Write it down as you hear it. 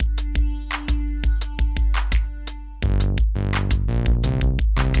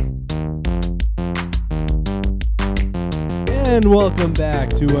And welcome back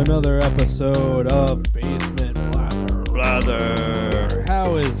to another episode of Basement Blather.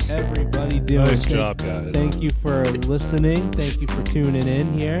 How is everybody doing? Nice job, guys. Thank you for listening. Thank you for tuning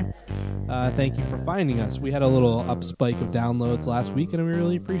in here. Thank you for finding us. We had a little up spike of downloads last week, and we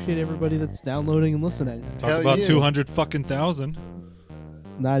really appreciate everybody that's downloading and listening. Talk about 200,000.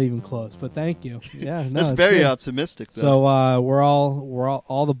 Not even close, but thank you. Yeah, no, that's it's very good. optimistic, though. So we're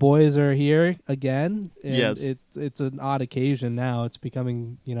all the boys are here again. And yes, it's an odd occasion now. It's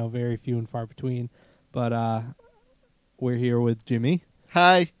becoming very few and far between. But we're here with Jimmy.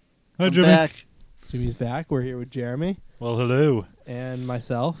 Hi, I'm Jimmy. back. Jimmy's back. We're here with Jeremy Well, hello. and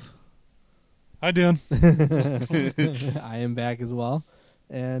myself. Hi, Dan. I am back as well,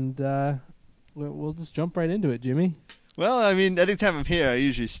 and we'll just jump right into it, Jimmy. Well, I mean, anytime I'm here, I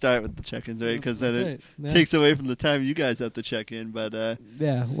usually start with the check-ins, right? Because then it Yeah. takes away from the time you guys have to check in. But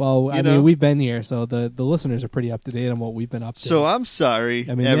Yeah, well, I mean, we've been here, so the listeners are pretty up to date on what we've been up to. So I'm sorry,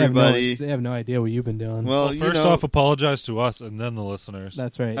 I mean, everybody. they have no idea what you've been doing. Well, First off, apologize to us and then the listeners.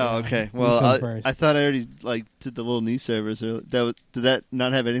 That's right. Oh, yeah. okay. We Well, come first. I thought I already did the little knee servers. Did that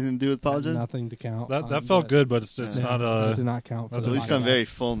not have anything to do with apologizing? Nothing to count. That felt good, but it's not That did not count. For at the At least podcast. I'm very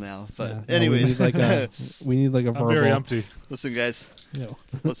full now. But Yeah. No, anyways, we need like a I'm verbal. very empty. listen, guys. No.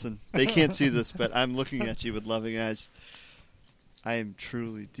 Listen, they can't see this, but I'm looking at you with loving eyes. I am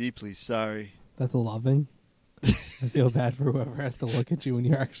truly, deeply sorry. That's loving. I feel bad for whoever has to look at you when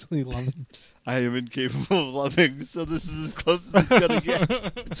you're actually loving. I am incapable of loving, so this is as close as it's gonna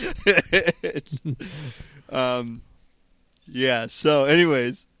get. Yeah. So,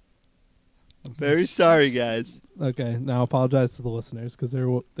 anyways, I'm very sorry, guys. Okay, now apologize to the listeners because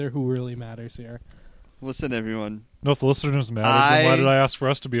they're who really matters here. Listen, everyone. No, if the listeners matter, then why did I ask for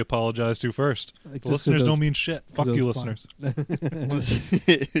us to be apologized to first? Like, The just 'cause listeners it was- don't mean shit. Fuck it you, was fun. listeners.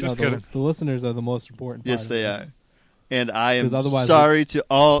 No, kidding. The listeners are the most important. Yes, part they of are. this. And I am 'Cause otherwise sorry to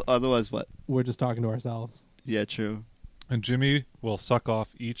all. Otherwise, what? We're just talking to ourselves. Yeah, true. And Jimmy will suck off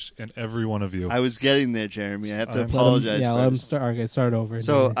each and every one of you. I was getting there, Jeremy. I have to Let him- apologize Let him first. start. Okay, start over.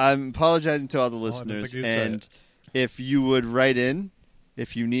 So Jimmy. I'm apologizing to all the I didn't listeners, think you'd say and if you would write in,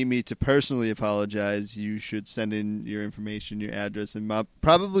 if you need me to personally apologize, you should send in your information, your address, and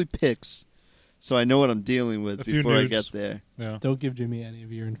probably pics, so I know what I'm dealing with A few before I nudes. get there. Yeah. Don't give Jimmy any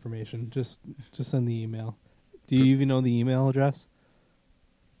of your information. Just send the email. Do you even know the email address?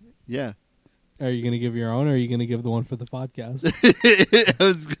 Yeah, Are you going to give your own, or are you going to give the one for the podcast? I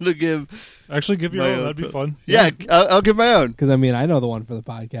was gonna give. Actually, give your My own. own That'd be fun. Yeah, I'll give my own. Because I mean, I know the one for the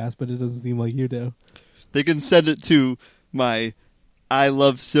podcast, but it doesn't seem like you do. They can send it to my I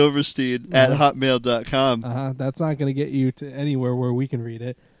love Silverstein at hotmail.com. That's not going to get you to anywhere where we can read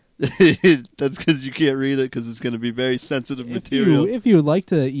it. That's because you can't read it because it's going to be very sensitive material. If you would like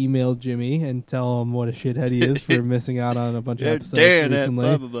to email Jimmy and tell him what a shithead he is for missing out on a bunch of Yeah, episodes Dan at recently,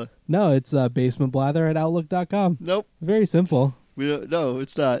 blah blah blah. no, it's basementblather@outlook.com. Nope, Very simple. we don't. No,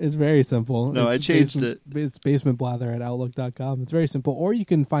 it's not. It's very simple. No, It's I changed it. It's basementblather@outlook.com. It's very simple. Or you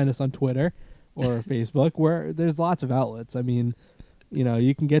can find us on Twitter or Facebook, where there's lots of outlets. I mean,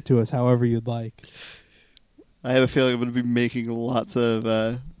 you can get to us however you'd like. I have a feeling I'm going to be making lots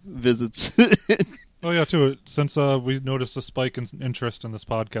of visits. Oh, yeah, too. Since we noticed a spike in interest in this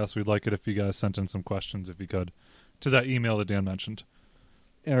podcast, we'd like it if you guys sent in some questions, if you could, to that email that Dan mentioned.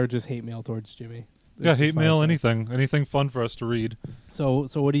 Or just hate mail towards Jimmy. Yeah, It's hate just fine. mail, anything fun for us to read. So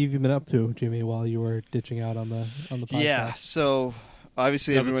what have you been up to, Jimmy, while you were ditching out on the podcast? Yeah, so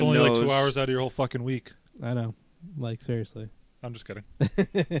obviously Yeah, that's everyone only knows. like 2 hours out of your whole fucking week. I know. Like, seriously. I'm just kidding.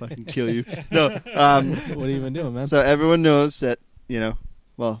 Fucking kill you. No. What have you been doing, man? So everyone knows that,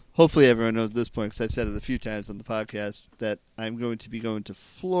 well, hopefully everyone knows at this point because I've said it a few times on the podcast that I'm going to be going to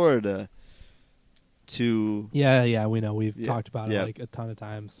Florida to. Yeah, we know. We've Yeah, talked about it yeah. like a ton of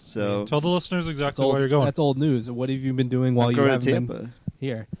times. So- I mean, Tell the listeners that's exactly old, why you're going. That's old news. What have you been doing while I'm you going haven't to Tampa. been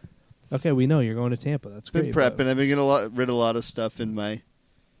here? Okay, we know you're going to Tampa. That's Been great. prepping. I've been getting rid of a lot of stuff in my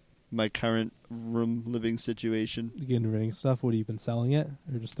current room living situation. You getting rid of stuff? What have you been selling it,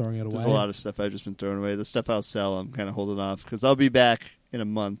 or just throwing it away? There's a lot of stuff I've just been throwing away. The stuff I'll sell, I'm kind of holding off because I'll be back in a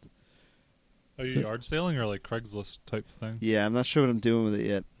month. Are you yard sailing or like Craigslist type thing? Yeah, I'm not sure what I'm doing with it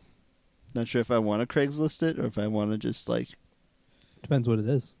yet. Not sure if I want to Craigslist it or if I want to just Depends what it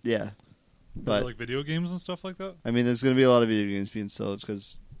is. yeah. But like video games and stuff like that? I mean, there's going to be a lot of video games being sold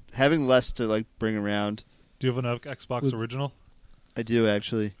because having less to bring around. Do you have an Xbox original? I do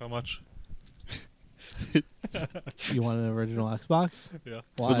actually. How much? You want an original Xbox? Yeah.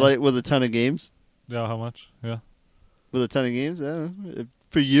 Why? With a ton of games. Yeah, how much? Yeah. With a ton of games.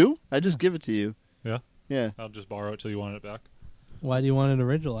 For you, I just give it to you. Yeah? Yeah. I'll just borrow it till you want it back. Why do you want an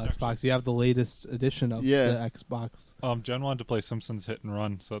original Xbox? You have the latest edition of Yeah. the Xbox. Jen wanted to play Simpsons Hit and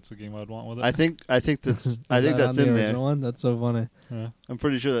Run, so that's the game I'd want with it. I think that's Is I think that that's on the in original there. one? That's so funny. Yeah. I'm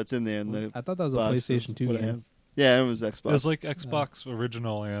pretty sure that's in there in the I thought that was a box PlayStation of 2 what I game. have. Yeah, it was Xbox. It was like Xbox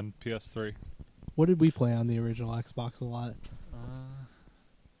original and PS3. What did we play on the original Xbox a lot?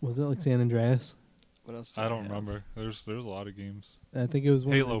 Was it like San Andreas? What else? Do I don't have? remember. There's a lot of games. I think it was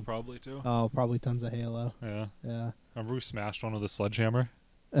one of Halo the- probably too. Oh, probably tons of Halo. Yeah. Yeah. Remember we smashed one with a sledgehammer?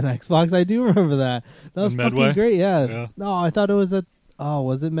 An Xbox, I do remember that. That was In fucking Medway? great. Yeah. Yeah. No, I thought it was at. Oh,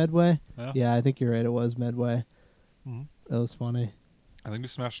 was it Medway? Yeah. Yeah, I think you're right. It was Medway. Mhm. That was funny. I think we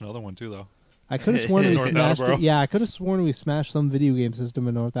smashed another one too, though. I could have sworn we North smashed. Attleboro. Yeah, I could have sworn we smashed some video game system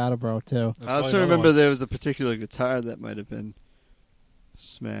in North Attleboro too. That's I also probably another remember one. there was a particular guitar that might have been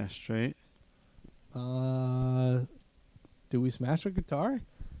smashed, right? Did we smash a guitar?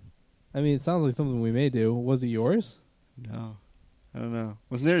 I mean, it sounds like something we may do. Was it yours? No, I don't know.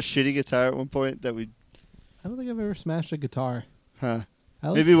 Wasn't there a shitty guitar at one point that we? I don't think I've ever smashed a guitar. Huh? I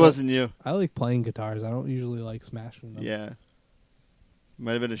like Maybe it pl- wasn't you. I like playing guitars. I don't usually like smashing them. Yeah.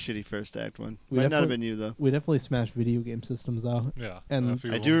 Might have been a shitty first act one. We Might not have definitely- been you though. We definitely smashed video game systems though. Yeah. And a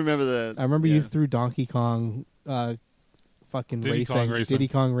few I of do them. remember the. I remember yeah. you threw Donkey Kong, fucking Diddy racing, Kong Racing. Diddy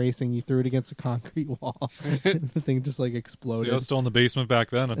Kong Racing. You threw it against a concrete wall. The thing just like See, exploded. I was still in the basement back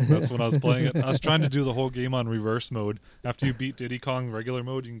then. And that's when I was playing it. I was trying to do the whole game on reverse mode. After you beat Diddy Kong regular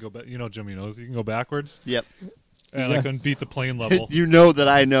mode, you can go back. You know, Jimmy knows you can go backwards. Yep. And I Yes. couldn't beat the plane level. You know that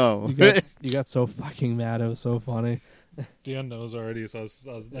I know. You got so fucking mad. It was so funny. Dan knows already, so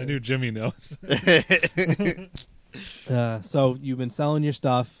I knew Jimmy knows. So you've been selling your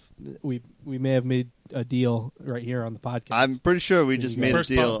stuff. We may have made a deal right here on the podcast. I'm pretty sure we There just you go. made a First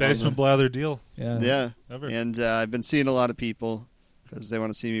deal. on basement blather deal yeah. yeah. ever. And I've been seeing a lot of people because they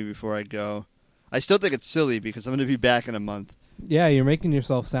want to see me before I go. I still think it's silly because I'm going to be back in a month. Yeah, you're making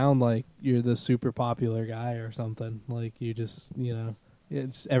yourself sound like you're the super popular guy or something. Like you just,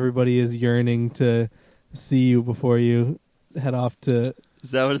 it's everybody is yearning to see you before you head off to. Is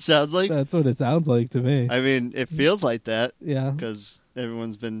that what it sounds like? That's what it sounds like to me. I mean, it feels like that Yeah, because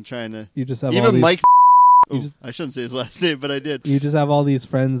everyone's been trying to. you just have all Even these, Mike. you Ooh, just- I shouldn't say his last name, but I did. You just have all these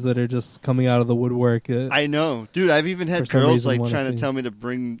friends that are just coming out of the woodwork. I know, dude. I've even had For some girls reason like wanna trying to see. tell me to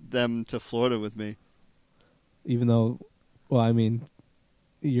bring them to Florida with me. Even though, well, I mean,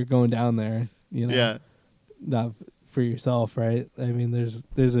 you're going down there. Yeah, Not for yourself, right? I mean,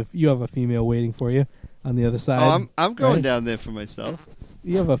 you have a female waiting for you on the other side. oh, I'm going right? down there for myself.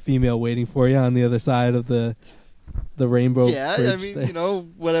 You have a female waiting for you on the other side of the rainbow. Yeah, I bridge mean, there.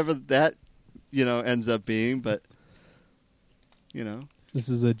 whatever that ends up being, but This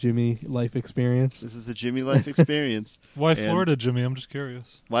is a Jimmy life experience. this is a Jimmy life experience. Why And- Florida, Jimmy? I'm just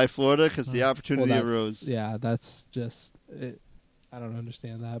curious. Why Florida? Because the opportunity Well, that's- arose. Yeah, that's just it. I don't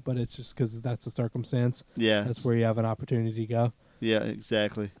understand that, but it's just because that's the circumstance. Yeah, That's where you have an opportunity to go. yeah,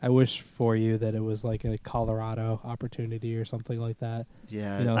 exactly. I wish for you that it was like a Colorado opportunity or something like that.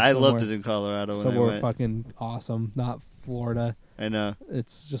 Yeah, I loved it in Colorado when I Somewhere went. fucking awesome, not Florida. I know,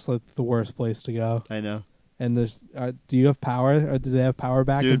 It's just like the worst place to go. I know, And there's, do you have power? Or do they have power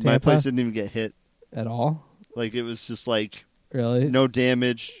back in dude. Tampa My place didn't even get hit. at all? Like it was just like Really? no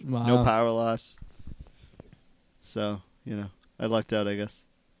damage, no Wow. power loss. So I lucked out, I guess.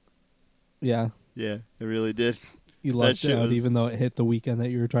 Yeah, Yeah, it really did. you That lucked shit out was- even though it hit the weekend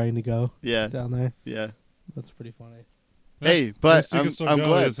that you were trying to go Yeah, down there. yeah. That's pretty funny. Hey, At but least you can still I'm go.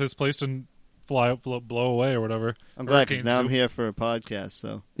 glad. His place didn't blow away or whatever. I'm glad because Hurricanes now I'm do. here for a podcast.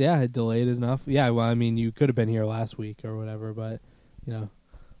 So Yeah, it delayed enough. Yeah, well, I mean, you could have been here last week or whatever, but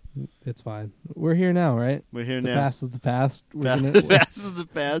it's fine. We're here now, right? we're here The now. past is the past. We're Fast gonna is the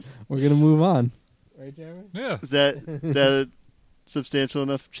past. we're gonna move on. Right, Jeremy? Yeah. Is that a substantial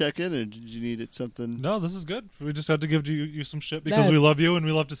enough check-in, or did you need it something? No, this is good. We just had to give you some shit because Nah. we love you and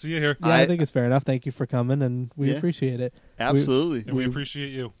we love to see you here. Yeah, I I- think it's fair enough. Thank you for coming, and we Yeah. appreciate it. Absolutely. And we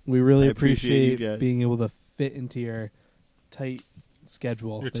appreciate you. We really I appreciate you guys. being able to fit into your tight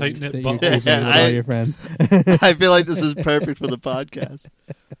schedule. Your that tight-knit that bubble. you're keeping with Yeah, all your friends. I feel like this is perfect for the podcast.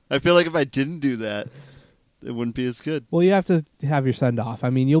 I feel like if I didn't do that, it wouldn't be as good. Well, you have to have your send off. I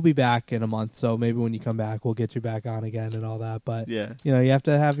mean, you'll be back in a month, so maybe when you come back, we'll get you back on again and all that. But Yeah, you have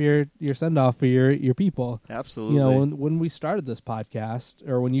to have your send off for your people. absolutely. When we started this podcast,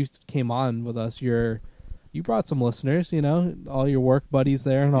 or when you came on with us, you brought some listeners. All your work buddies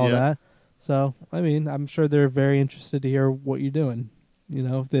there and all Yeah. that. So I mean, I'm sure they're very interested to hear what you're doing.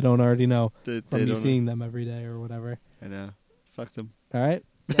 If they don't already know They from you don't- seeing them every day or whatever. I know. Fuck them. All right.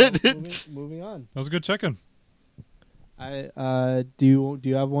 So moving on. That was a good check-in. I do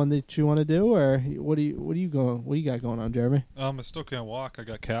you have one that you want to do, or what do you got going on, Jeremy? I still can't walk. I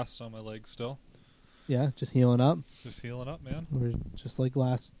got casts on my legs still. Yeah, just healing up. Just healing up, man. We're just like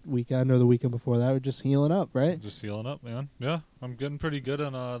last weekend or the weekend before that. We're just healing up, right? Just healing up, man. Yeah, I'm getting pretty good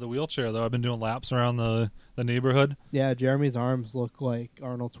on the wheelchair, though. I've been doing laps around the neighborhood. Yeah, Jeremy's arms look like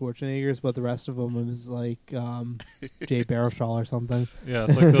Arnold Schwarzenegger's, but the rest of them is like Jay Baruchel or something. Yeah,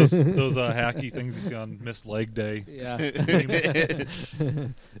 it's like those hacky things you see on Missed Leg Day. Yeah. He's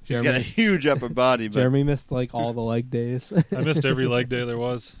got a huge upper body, but Jeremy missed like all the leg days. I missed every leg day there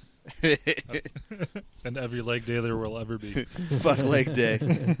was. And every leg day there will ever be. fuck leg day.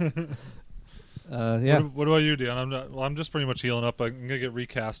 Yeah. What about you, Dan? I'm just pretty much healing up. I'm gonna get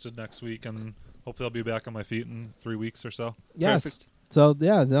recasted next week, and hopefully I'll be back on my feet in 3 weeks or so. Yes. Perfect. So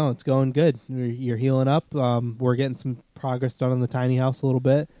yeah, no, it's going good. You're healing up. We're getting some progress done on the tiny house a little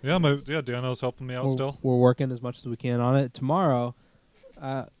bit. Yeah, Dano's helping me out still. We're working as much as we can on it. Tomorrow,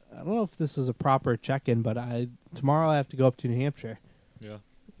 I don't know if this is a proper check-in, but tomorrow I have to go up to New Hampshire. Yeah.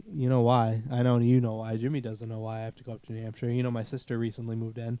 You know why? I know you know why. Jimmy doesn't know why I have to go up to New Hampshire. You know, my sister recently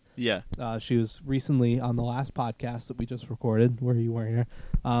moved in. Yeah. She was recently on the last podcast that we just recorded, where you weren't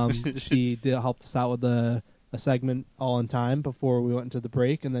here. She helped us out with a segment all in time before we went into the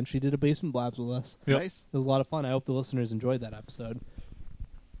break, and then she did a basement blabs with us. Yep. Nice. It was a lot of fun. I hope the listeners enjoyed that episode.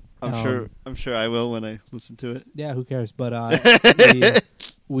 I'm sure I will when I listen to it. Yeah, who cares? But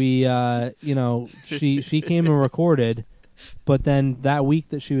we you know, she came and recorded, but then that week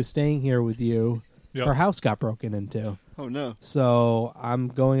that she was staying here with you, Yep. her house got broken into. Oh no. So I'm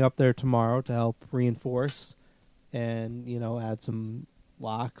going up there tomorrow to help reinforce and, you know, add some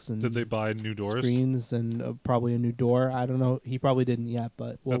locks and Did they buy new doors? screens and probably a new door. I don't know. He probably didn't yet,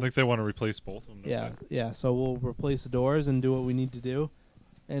 but I think they want to replace both of them. don't yeah, they? yeah. So we'll replace the doors and do what we need to do.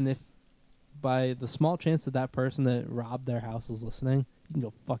 And if by the small chance that person that robbed their house is listening, you can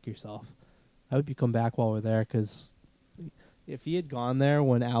go fuck yourself. I hope you come back while we're there, because if he had gone there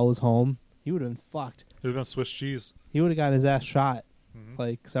when Al was home, he would have been fucked. It would have been Swiss cheese. He would have gotten his ass shot Mhm.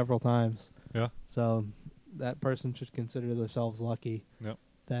 like several times. Yeah. So that person should consider themselves lucky Yep.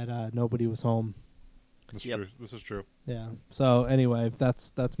 that nobody was home. That's Yep. true. This is true. Yeah. So anyway,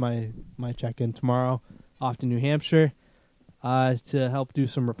 that's my check-in tomorrow. Off to New Hampshire to help do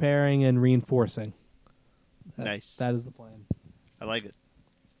some repairing and reinforcing. Nice. That is the plan. I like it.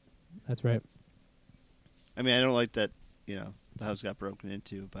 That's right. I mean, I don't like that, you know, the house got broken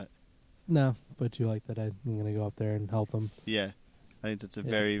into, but No, but you like that I'm going to go up there and help them. yeah, I think that's a Yeah.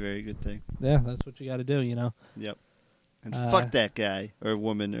 very, very good thing. Yeah, that's what you got to do, you know. Yep. And Uh, fuck that guy or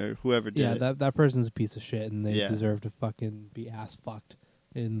woman or whoever did Yeah, it. that person's a piece of shit, and they Yeah. deserve to fucking be ass fucked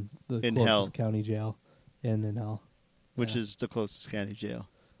in the In closest hell. county jail in hell. Which Yeah. is the closest county jail.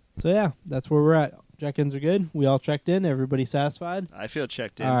 So yeah, that's where we're at. Check-ins are good. We all checked in. Everybody satisfied? I feel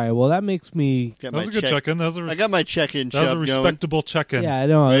checked in. All right. Well, that makes me. Got That my was a good check- check-in. That was I got my check-in that was a chub going. respectable check-in. Yeah, I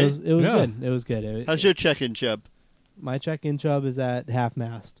know. Right? It was Yeah. good. It was good. How's your check-in chub? My check-in chub is at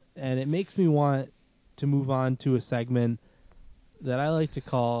half-mast, and it makes me want to move on to a segment that I like to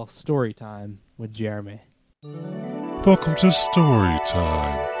call Story Time with Jeremy. Welcome to Story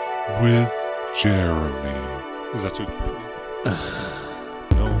Time with Jeremy. Is that too creepy?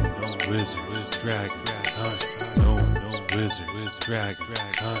 No wizard, dragon, hunt. No wizard, dragon,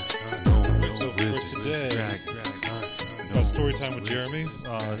 hunt. So No for wizard, today, dragon, hunt. Story time with Jeremy.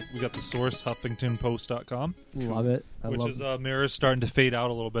 We got the source, HuffingtonPost.com, Love it. I which love is Mirror's starting to fade out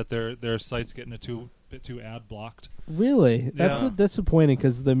a little bit. Their site's getting a bit too ad blocked. Really? That's Yeah. disappointing,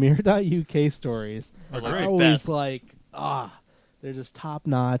 because the Mirror.uk stories Are are great. always Best. like, they're just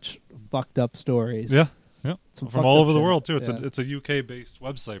top-notch, fucked up stories. Yeah, yeah. Some From fucked all up over the shit. world too. Yeah. It's a UK based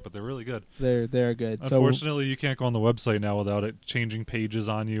website, but they're really good. They're good. Unfortunately, you can't go on the website now without it changing pages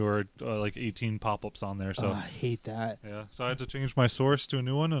on you or like 18 pop-ups on there. So So I hate that. yeah, so I had to change my source to a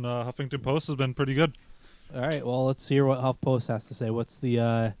new one, and Huffington Post has been pretty good. All right. Well, let's hear what HuffPost has to say. What's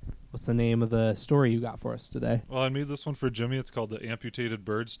the name of the story you got for us today? Well, I made this one for Jimmy. It's called the Amputated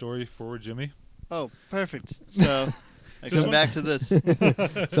Bird Story for Jimmy. Oh, perfect. So I Just come one- back to this.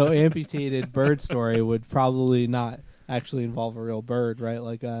 So, amputated bird story would probably not actually involve a real bird, right?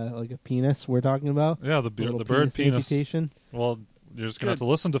 Like a penis. We're talking about. Yeah, A little the bird penis. amputation. Well, you're just gonna have Good. to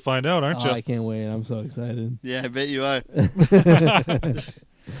listen to find out, aren't Oh, you? I can't wait. I'm so excited. Yeah, I bet you are.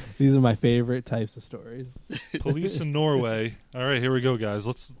 These are my favorite types of stories. Police in Norway. All right, here we go, guys.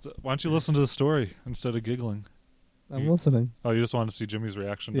 Why don't you listen to the story instead of giggling? I'm listening. Oh, you just wanted to see Jimmy's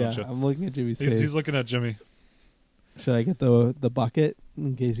reaction, Yeah, don't you? I'm looking at Jimmy's face. He's looking at Jimmy. Should I get the bucket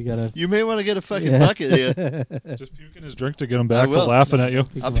in case you gotta? You may want to get a fucking Yeah. bucket here. Just puke in his drink to get him I back for will. laughing at you.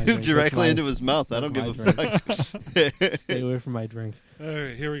 Puke I'll in my puke drink. directly That's into my- his mouth. I don't give that's a my fuck. Stay away from my drink. All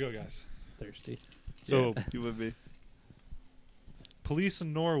right, here we go, guys. Thirsty. So, Yeah, you would be. police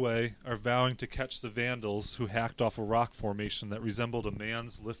in Norway are vowing to catch the vandals who hacked off a rock formation that resembled a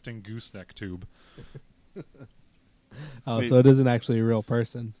man's lifting gooseneck tube. Oh, Wait. so it isn't actually a real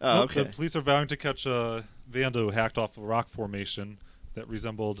person. Oh, Nope, okay. The police are vowing to catch a vandal who hacked off a rock formation that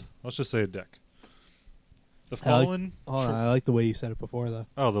resembled, let's just say, a dick. The I like- fallen. Hold on, I like the way you said it before, though.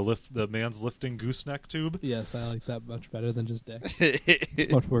 Oh, the man's lifting gooseneck tube. Yes, I like that much better than just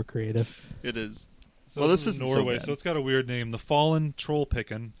dick. Much more creative. It is. So Well, this is isn't so Norway, bad. so it's got a weird name. The fallen troll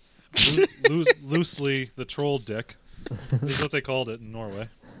pickin, loosely the troll dick, is what they called it in Norway.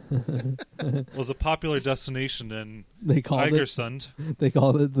 Was a popular destination in They called it. Eigersund. They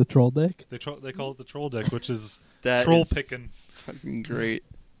called it the troll dick. They call it the troll dick, which is That troll is pickin. fucking great.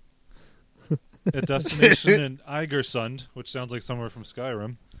 A destination in Eigersund, which sounds like somewhere from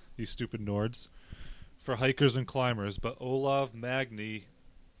Skyrim. You stupid Nords. For hikers and climbers, but Olav Magni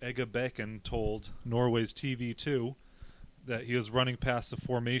Eggebeken told Norway's TV2 that he was running past the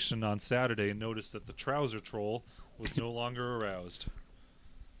formation on Saturday and noticed that the trouser troll was no longer aroused.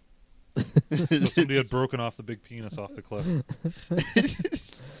 So somebody had broken off the big penis off the cliff.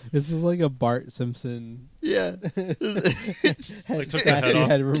 This is like a Bart Simpson Yeah. Like took the head off.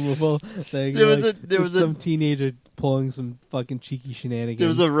 head removal thing. There was like, there was some teenager pulling some fucking cheeky shenanigans. There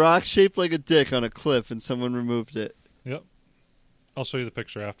was a rock shaped like a dick on a cliff, and someone removed it. Yep. I'll show you the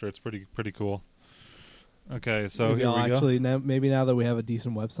picture after. It's pretty cool. Okay, so maybe here I'll we go. actually maybe now that we have a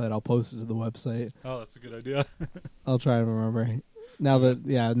decent website, I'll post it to the website. Oh, that's a good idea. I'll try and remember. Now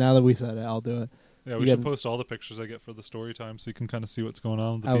that we said it, I'll do it. Yeah, You we should gotta- post all the pictures I get for the story time so you can kind of see what's going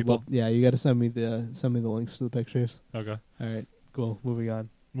on with the I would people. love, yeah, you got to send me the links to the pictures. Okay. All right, cool. Moving on.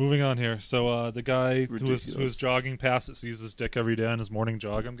 Moving on here. So the guy who was Ridiculous. jogging past it sees his dick every day on his morning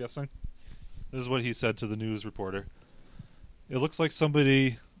jog, I'm guessing. This is what he said to the news reporter. It looks like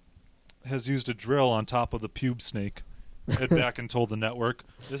somebody has used a drill on top of the pube snake. Head back and told the network,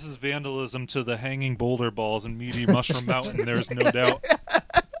 "This is vandalism to the hanging boulder balls in meaty Mushroom Mountain, there's no doubt."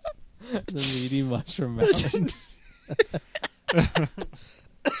 The meaty mushroom mountain.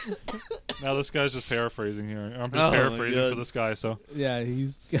 Now this guy's just paraphrasing here. I'm just Oh, my paraphrasing God. for this guy, so Yeah,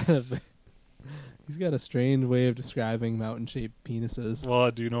 he's got a strange way of describing mountain-shaped penises.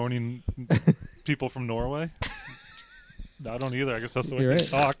 well, do you know any people from Norway? I don't either. I guess that's the way You're they right.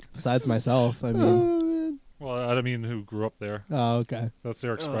 talk. Besides myself, I mean. Oh, man. Well, I don't mean who grew up there. Oh, okay. That's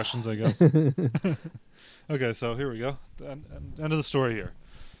their expressions, I guess. Okay, so here we go. End of the story here.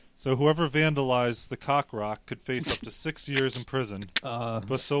 So whoever vandalized the cock rock could face up to 6 years in prison.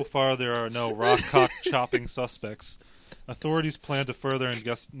 But so far there are no rock cock chopping suspects. Authorities plan to further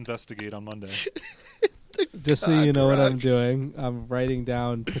investigate on Monday. Just so you know what I'm rock. doing, I'm writing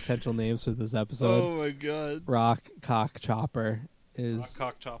down potential names for this episode. Oh my god. Rock cock chopper is Rock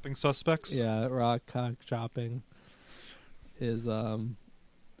cock chopping suspects? yeah. Rock cock chopping is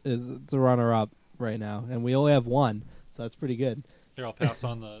it's a runner up right now, and we only have one, so that's pretty good. Here, I'll pass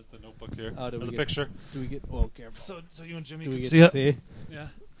on the notebook here. Oh, did Or we the get- picture. Do we get? Oh, careful. So you and Jimmy Do we can get see to it? see? Yeah.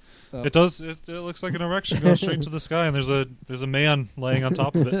 Oh. It does. It looks like an erection goes straight to the sky, and there's a man laying on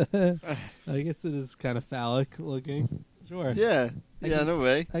top of it. I guess it is kind of phallic looking. Sure. Yeah. I Yeah, can- no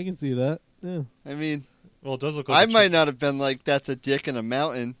way. I can see that. Yeah. I mean, Well, it does look like I a might not have been like, that's a dick in a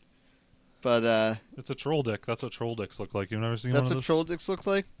mountain, but It's a troll dick. That's what troll dicks look like. You've never seen that's one of what those? troll dicks look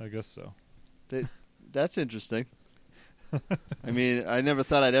like? I guess so. That's interesting. I mean, I never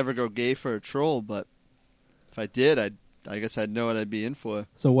thought I'd ever go gay for a troll, but if I did, I guess I'd know what I'd be in for.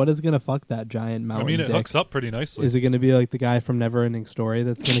 So what is gonna fuck that giant mountain? I mean, it dick? hooks up pretty nicely. Is it gonna be like the guy from Neverending Story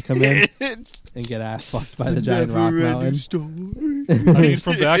that's gonna come in and get ass fucked by the giant rock mountain? I mean,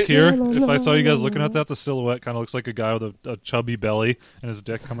 from back here, if I saw you guys looking at that, the silhouette kind of looks like a guy with a chubby belly and his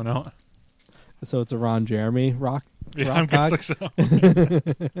dick coming out. So it's a Ron Jeremy rock. Yeah, I'm rock guessing cock?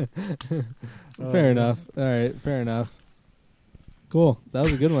 so. Fair enough. All right, fair enough. Cool. That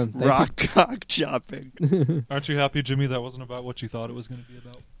was a good one. Thank Rock cock chopping. Aren't you happy, Jimmy? That wasn't about what you thought it was going to be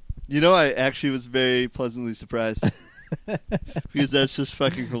about. You know, I actually was very pleasantly surprised. Because that's just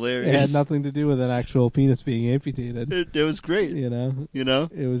fucking It had hilarious. nothing to do with an actual penis being amputated. It was great. You know, You know?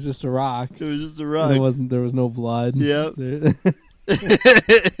 it was just a rock. It was just a And rock. There was no blood. Yep. There-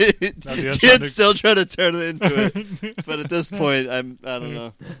 the Kid's still trying to turn it into it. But at this point, I don't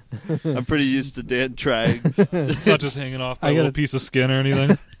know. I'm pretty used to Dan trying. It's not just hanging off by I a little gotta- piece of skin or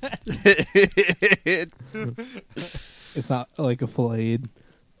anything. it's not like a filleted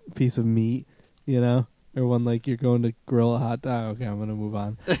piece of meat. You know, Or when like you're going to grill a hot dog. Okay, I'm gonna move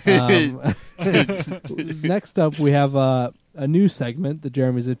on. Next up, we have a new segment that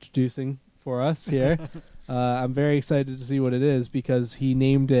Jeremy's introducing for us here. I'm very excited to see what it is because he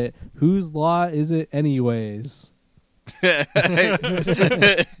named it "Whose Law Is It Anyways?" I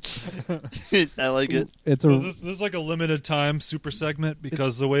like it. It's So a this is like a limited time super segment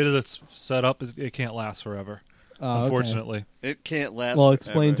because the way that it's set up, it can't last forever. okay. Unfortunately. It can't last. Well,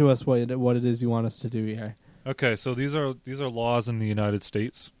 explain forever. to us what it is you want us to do here. Okay, so these are laws in the United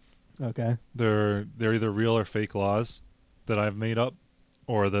States. Okay. They're either real or fake laws that I've made up,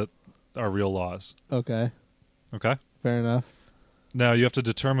 or that are real laws. Okay. Okay. Fair enough. Now you have to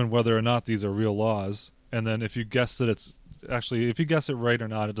determine whether or not these are real laws, and then if you guess that it's actually, if you guess it right or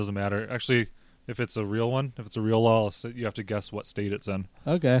not, it doesn't matter. Actually, if it's a real one, if it's a real law, you have to guess what state it's in.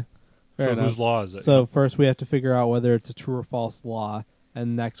 Okay. Fair So enough. whose law is it? So first we have to figure out whether it's a true or false law,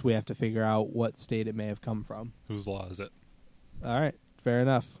 and next we have to figure out what state it may have come from. Whose law is it? All right. Fair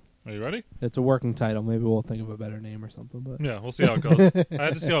enough. Are you ready? It's a working title. Maybe we'll think of a better name or something. But Yeah, we'll see how it goes. I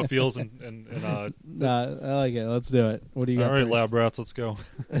had to see how it feels. And I like it. Let's do it. What do you got? all right, first? lab rats, let's go.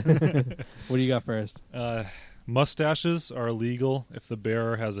 What do you got first? Mustaches are illegal if the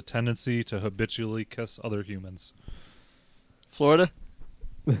bearer has a tendency to habitually kiss other humans. Florida.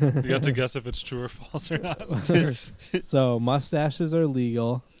 You have to guess if it's true or false or not. So mustaches are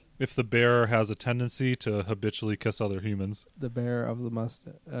legal. If the bearer has a tendency to habitually kiss other humans. The bearer of the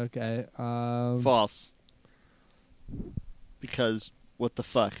mustache. Okay. False. Because what the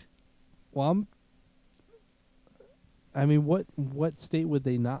fuck? Well, I mean, what state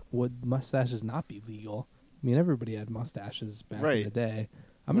would mustaches not be legal? I mean, everybody had mustaches back in Right. the day.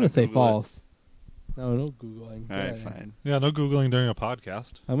 I'm Wanna going to say Google it? false. No Googling. All right, Yeah. fine. Yeah, no Googling during a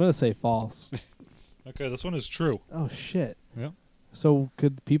podcast. I'm going to say false. Okay, this one is true. Oh, shit. Yeah. So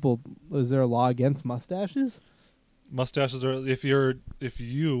is there a law against mustaches? Mustaches are if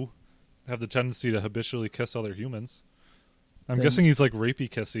you have the tendency to habitually kiss other humans. I'm Then- guessing he's like rapey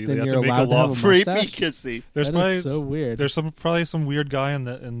kissy. then They have you're to make a allowed to law. have a Creepy mustache? kissy. There's That probably is so weird. there's probably some weird guy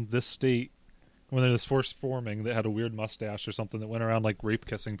in this state when it was first forming that had a weird mustache or something that went around like rape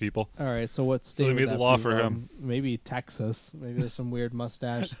kissing people. All right, so what state? they would made the that law be for from? him. Maybe Texas. Maybe there's some weird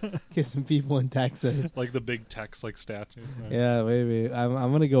mustache kissing people in Texas. Like the big Tex like statue. Yeah, maybe.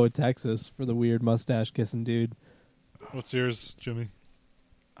 I'm gonna go with Texas for the weird mustache kissing dude. What's yours, Jimmy?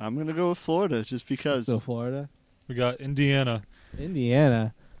 I'm gonna go with Florida just because. Still Florida, We got Indiana.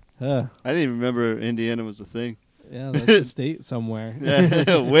 Indiana. I didn't even remember Indiana was a thing. Yeah, that's a state somewhere.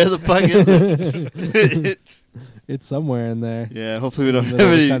 Yeah, where the fuck is it? It's somewhere in there. Yeah, hopefully we don't Middle have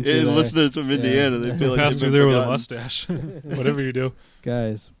of the any country there. listeners from Yeah. Indiana. They feel like Pass they've through been there with a forgotten. mustache. Whatever you do.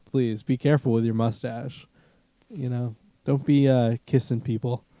 Guys, please be careful with your mustache. You know, don't be kissing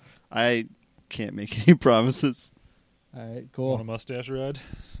people. I can't make any promises. All right, Want a cool. mustache red?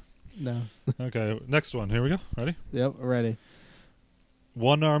 No. Okay, next one. Here we go. Ready? Yep, ready.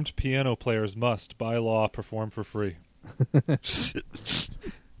 One-armed piano players must, by law, perform for free.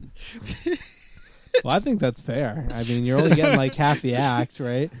 Well, I think that's fair. I mean, you're only getting like half the act,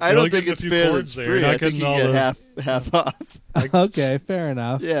 right? I You're don't only think getting a it's few fair that chords it's there. free. You're not I think you getting all get the- half off. Okay, fair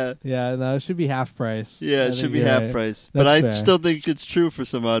enough. Yeah. Yeah, no, it should be half price. Yeah, I it think should be you're half right. price. But That's I fair. still think it's true for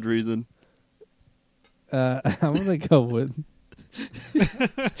some odd reason. I'm gonna go with.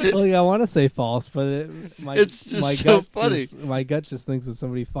 Well, yeah, I want to say false, but It's just so funny. My gut just thinks that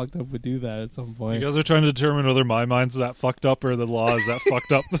somebody fucked up would do that at some You point. guys are trying to determine whether my mind's that fucked up or the law is that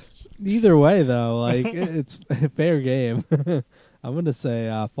fucked up. Either way, though, like it's a fair game. I'm gonna say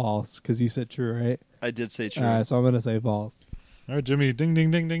false because you said true, right? I did say true. All right, so I'm gonna say false. All right, Jimmy. Ding,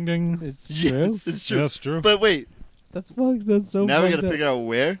 ding, ding, ding, ding. It's Yes, true. it's true. Yeah, that's true. But wait, That's fucked. That's so. now we got got to figure out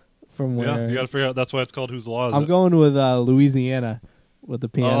where. from where. Yeah, you got to figure out. That's why it's called whose law is I'm it? going with Louisiana with the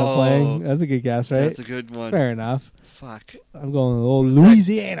piano Oh, playing. That's a good guess, right? That's a good one. Fair enough. Fuck. I'm going with old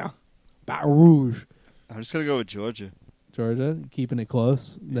Louisiana, Baton Rouge, I'm just gonna go with Georgia. Georgia, keeping it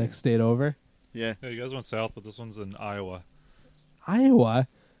close. Next state over, Yeah. Yeah, you guys went south, but this one's in Iowa. Iowa.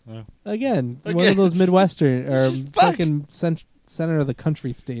 Yeah. Again, one Again. of those Midwestern or Fuck. fucking center of the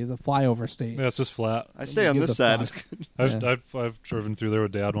country states, a flyover state. Yeah, it's just flat. I stay on Give this the side. fuck. I've, Yeah. I've driven through there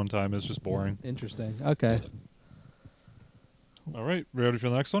with Dad one time. It's just boring. Interesting. Okay. All right, ready for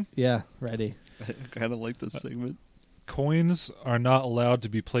the next one? Yeah, ready. I kind of like this segment. Coins are not allowed to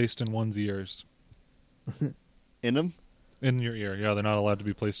be placed in one's ears. In them, In your ear. Yeah, they're not allowed to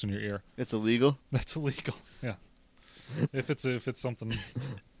be placed in your ear. it's illegal. That's illegal. Yeah. If it's something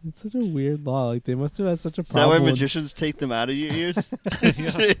It's such a weird law. Like they must have had such a Is that why problem. with- magicians take them out of your ears?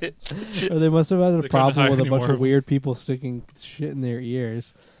 or they must have had a They couldn't problem hire with a any bunch more of of weird people sticking shit in their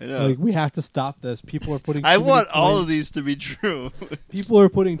ears. I know. Like we have to stop this. People are putting. I too many want all coins- of these to be true. People are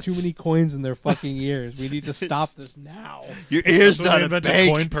putting too many coins in their fucking ears. We need to stop this now. Your ears That's why not they a invented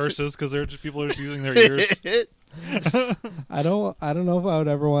bank. coin purses because people are just using their ears. I don't know if I would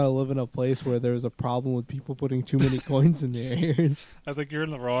ever want to live in a place where there's a problem with people putting too many coins in their ears. I think you're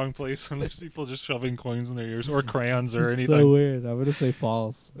in the wrong place when there's people just shoving coins in their ears or crayons or It's anything. so weird. I'm gonna say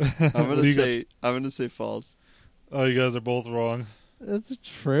false. I'm What gonna do you say false. Oh, you guys are both wrong. That's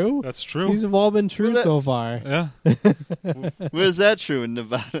true. That's true. These have all been true Well, that- so far. Yeah. Where's that true in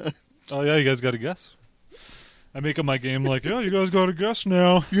Nevada? Oh yeah, you guys got to guess. I make up my game like, yeah, you guys got to guess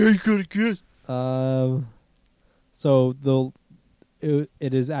now. Yeah, you could have guessed. So it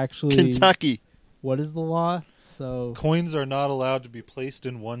is actually Kentucky. What is the law? So Coins are not allowed to be placed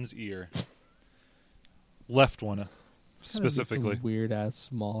in one's ear. Left one, specifically. weird ass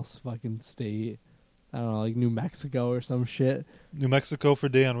small fucking state. I don't know, like New Mexico or some shit. New Mexico for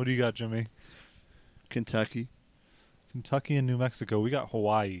Dan. What do you got, Jimmy? Kentucky. Kentucky and New Mexico. We got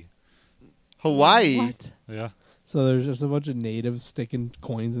Hawaii. Hawaii. What? Yeah. So there's just a bunch of natives sticking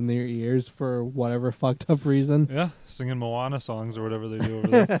coins in their ears for whatever fucked up reason. Yeah. Singing Moana songs or whatever they do over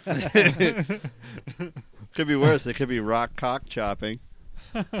there. Could be worse. It could be rock cock chopping.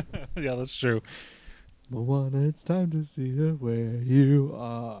 Yeah, that's true. Moana, it's time to see where you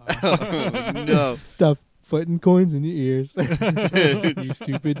are. Oh, no. Stop putting coins in your ears. You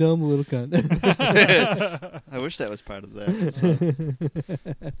stupid dumb little cunt. I wish that was part of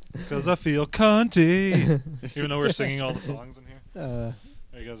that. Because I feel cunty. Even though we're singing all the songs in here.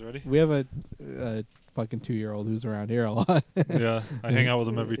 Are you guys ready? We have a fucking 2-year-old who's around here a lot. Yeah. I hang out with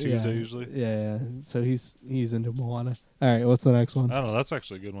him every Tuesday Yeah. usually. Yeah. So he's into Moana. All right, what's the next one? I don't know. That's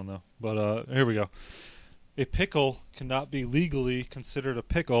actually a good one, though. But here we go. A pickle cannot be legally considered a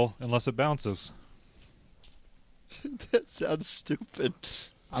pickle unless it bounces. That sounds stupid.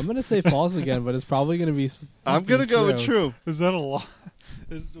 I'm gonna say false again, but it's probably gonna be. I'm going to go with true. Is that a law?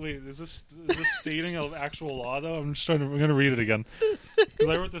 Is this stating an actual law, though? I'm going to read it again. Because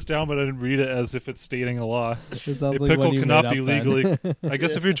I wrote this down, but I didn't read it as if it's stating a law. It sounds A like pickle one you cannot made be up then. legally... I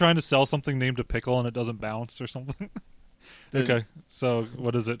guess if you're trying to sell something named a pickle and it doesn't bounce or something. Okay, so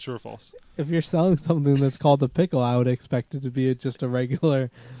what is it, true or false? If you're selling something that's called a pickle, I would expect it to be just a regular,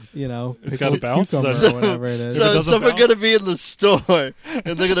 It's pickled gotta bounce, cucumber then. or whatever it is. If it So doesn't someone's bounce- going to be in the store, and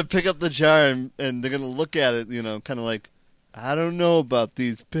they're going to pick up the jar, and they're going to look at it, kind of like, I don't know about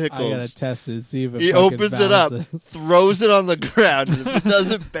these I gotta pickles. test it, see if it He fucking opens it up, bounces. throws it on the ground, and if it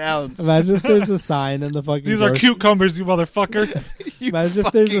doesn't bounce, Imagine if there's a sign in the fucking. These are cucumbers, you motherfucker. you Imagine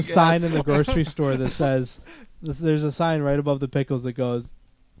if there's a fucking sign in the asshole. grocery store that says, "There's a sign right above the pickles that goes,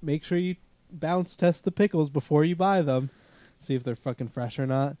 make sure you bounce test the pickles before you buy them, see if they're fucking fresh or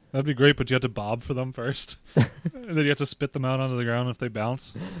not." That'd be great, but you have to bob for them first. And then you have to spit them out onto the ground if they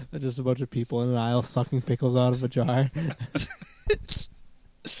bounce. Just a bunch of people in an aisle sucking pickles out of a jar.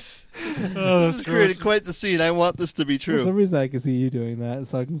 Oh, This has created quite the scene. I want this to be For some true. reason, I can see you doing that,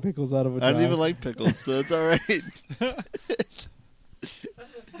 sucking pickles out of a jar. I don't even like pickles, but that's all right.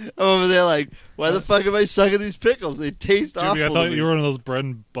 I'm over there like, why the fuck am I sucking these pickles? They taste awful. Jimmy, I to thought me. you were one of those bread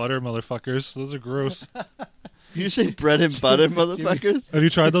and butter motherfuckers. Those are gross. You say bread and butter, motherfuckers? Have you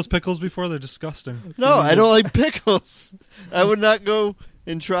tried those pickles before? They're disgusting. No, I don't like pickles. I would not go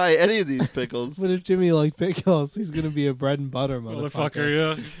and try any of these pickles. But if Jimmy liked pickles, he's gonna be a bread and butter motherfucker.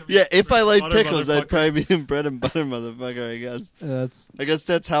 Motherfucker, yeah. Yeah, if I like Butter pickles, I'd motherfucker. probably be a bread and butter motherfucker, I guess. I guess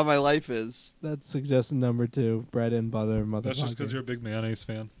that's how my life is. That's suggestion number 2: bread and butter motherfucker. That's just because you're a big mayonnaise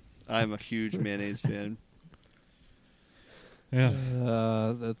fan. I'm a huge mayonnaise fan. Yeah.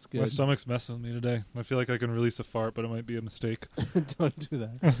 That's My good. stomach's messing with me today. I feel like I can release a fart, but it might be a mistake. Don't do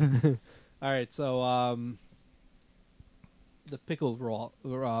that. All right, so the pickle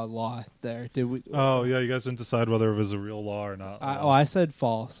law there. Did we? Oh, yeah, you guys didn't decide whether it was a real law or not. I said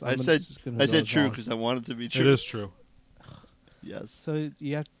false. I said true because I want it to be true. It is true. Yes. So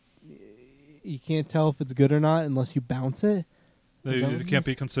you can't tell if it's good or not unless you bounce it. Is that what It it can't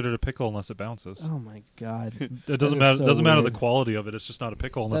is? be considered a pickle unless it bounces. Oh my god, It doesn't that matter. is so Doesn't matter the weird. quality of it. It's just not a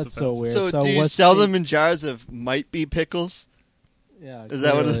pickle unless That's it so bounces. weird. So, So do you what's sell the- them in jars of might be pickles? yeah. Is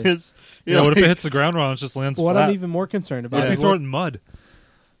that what it clearly. is? Yeah, know, what if it like- hits the ground wrong? It just lands What flat. I'm even more concerned What about if you is throw it in mud?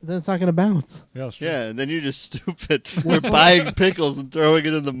 then it's not going to bounce. Yeah, that's true. Yeah, and then you're just stupid. We're buying pickles and throwing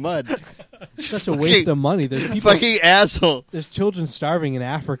it in the mud. It's such a waste of money. There's You people. fucking asshole. There's children starving in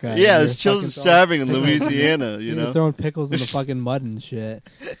Africa. and Yeah, you're there's children fucking starving in Louisiana, you You're know? throwing pickles in the fucking mud and shit.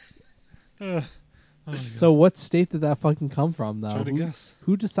 Oh So what state did that fucking come from, though? Try to guess.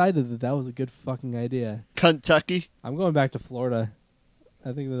 Who decided that that was a good fucking idea? Kentucky. I'm going back to Florida.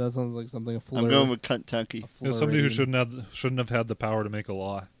 I think that sounds like something a Florida. I'm going with Kentucky. It was somebody who shouldn't have had the power to make a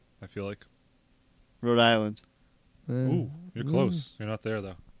law. I feel like. Rhode Island. Ooh, you're close. You're not there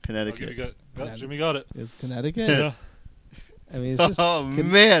though. Connecticut. Jimmy got it. Is Connecticut? Yeah. I mean, it's just, Oh,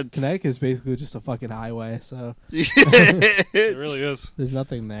 man. Connecticut is basically just a fucking highway, so It really is. there's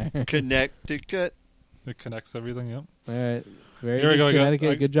nothing there. Connecticut. It connects everything. Yep. All right, very Here we good, go, I got-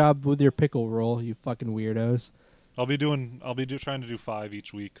 Connecticut. Good job with your pickle roll, you fucking weirdos. I'll be trying to do 5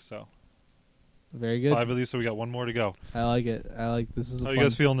 each week. So Very good. 5 of these. So we got 1 more to go. I like it. This is a How fun, you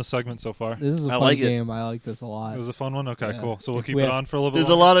guys feeling this segment so far? This is a I fun like it. game. I like this a lot. It was a fun one. Okay, Yeah. cool. So we'll keep We it have- on for a little bit. There's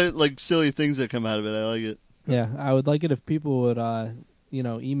a longer. lot of like silly things that come out of it. I like it. Yeah, I would like it if people would,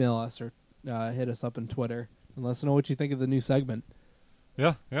 email us or hit us up on Twitter and let us know what you think of the new segment.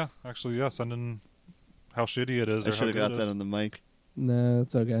 Yeah. Actually, yeah. Send in how shitty it is. I or should how have good got it that is. on the mic. No,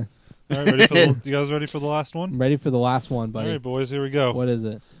 it's okay. All right, ready for you guys ready for the last one? I'm ready for the last one, All buddy. right, boys. Here we go. What is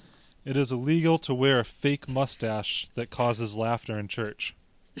it? It is illegal to wear a fake mustache that causes laughter in church.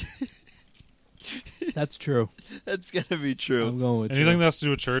 That's true. That's gotta be I'm true. going with Anything true. that has to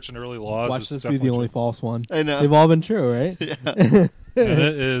do with church and early laws Watch is this be definitely the only true. false one. I know. They've all been true, right? Yeah. And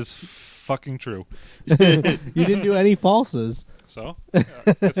it is fucking true. You didn't do any falses. So, yeah,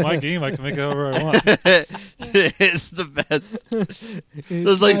 it's my game. I can make it however I want. It's the best.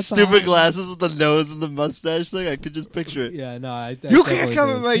 Those like stupid glasses with the nose and the mustache thing. I could just picture it. Yeah, no, I You definitely can't come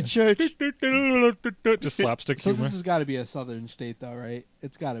do. in my church. Just slapstick So humor. this has got to be a southern state, though, right?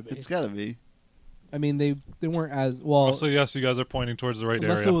 It's got to be. It's gotta be. I mean, they weren't as well. So yes, you guys are pointing towards the right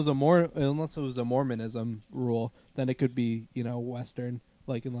unless area. it was a Mormonism rule, then it could be Western.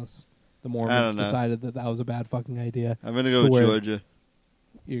 Like unless the Mormons know. decided that was a bad fucking idea. I'm gonna go To with where- Georgia.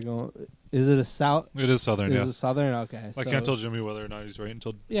 You're going. Is it a south? It is southern, Is it yes. southern? Okay. I so- can't tell Jimmy whether or not he's right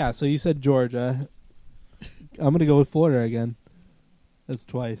until. Yeah, so you said Georgia. I'm gonna go with Florida again. That's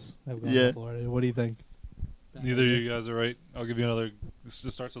twice. I've gone Yeah. with Florida. What do you think? Neither of you guys are right. I'll give you another. This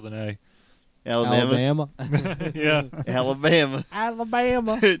just starts with an A. Alabama. Yeah. Alabama.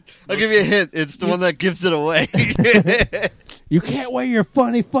 Alabama. I'll give you a hint. It's the one that gives it away. You can't wear your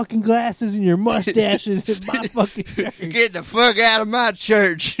funny fucking glasses and your mustaches in my fucking church. Get the fuck out of my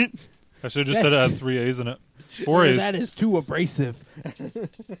church. I should have just said it had 3 A's in it. 4 A's. That is too abrasive.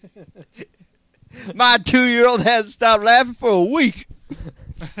 My 2-year-old hasn't stopped laughing for a week.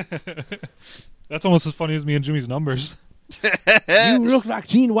 That's almost as funny as me and Jimmy's numbers. You look like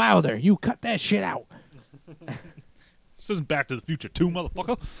Gene Wilder. You cut that shit out. This isn't Back to the Future 2,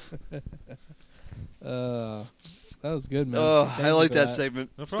 motherfucker. That was good, man. Oh, Thank I you like for that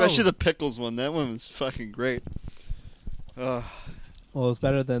segment. No problem. Especially the pickles one. That one was fucking great. Oh, Well, it's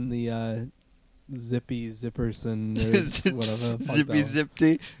better than the Zippy Zipperson or whatever. the fuck Zippy that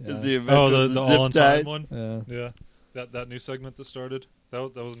Zipty Yeah. is the event Oh, of the the zip all-in-time tie. one? was. Yeah. Yeah. That new segment that started? That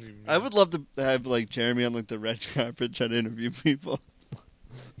wasn't even me. I would love to have like Jeremy on like the red carpet trying to interview people.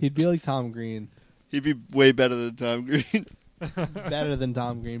 He'd be like Tom Green. He'd be way better than Tom Green. Better than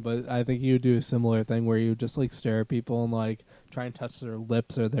Tom Green, but I think he would do a similar thing where you would just like stare at people and like try and touch their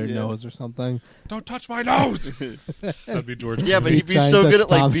lips or their Yeah. nose or something. Don't touch my nose! That'd be George. Yeah, but Clooney. he'd be Try and so touch good at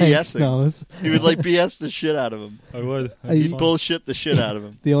like Tom Hanks' BSing. nose. He would like BS the shit out of him. I would. He'd That'd be He'd fun. bullshit the shit out of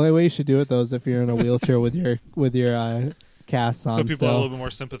him. The only way you should do it though is if you're in a wheelchair with your casts on. So people still. have a little bit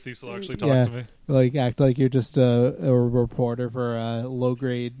more sympathy, so they'll actually talk Yeah. to me. Like act like you're just a reporter for a low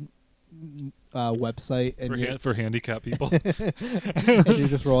grade website, and For handicapped people. and you're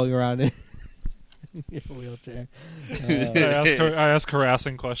just rolling around in your wheelchair. I ask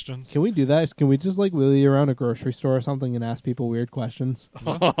harassing questions. Can we do that? Can we just like wheel you around a grocery store or something and ask people weird questions?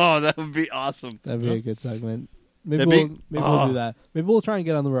 Oh, that would be awesome. That'd be Yeah. a good segment. Maybe That'd be- we'll do that. Maybe we'll try and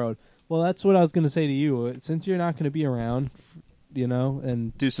get on the road. Well, that's what I was going to say to you. Since you're not going to be around,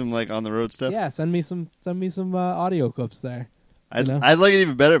 and Do some like on the road stuff. yeah, send me some audio clips there. I'd, you know? I'd like it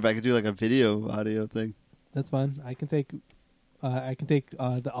even better if I could do like a video audio thing. That's fine. I can take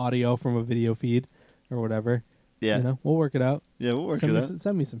the audio from a video feed or whatever. Yeah, We'll work it out. yeah, we'll work send it me out.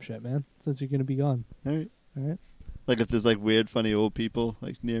 send me some shit, man. Since you're going to be gone. All right. All right. Like if there's like weird, funny old people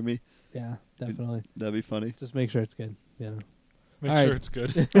like near me, Yeah, definitely. that'd be funny. Just make sure it's good. Make All sure right. it's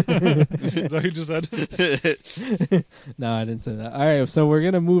good. Is that what you just said? No, I didn't say that. All right, so we're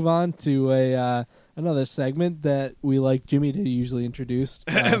gonna move on to another segment that we like Jimmy to usually introduce.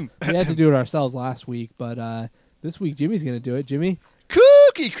 We had to do it ourselves last week, but this week Jimmy's gonna do it. Jimmy,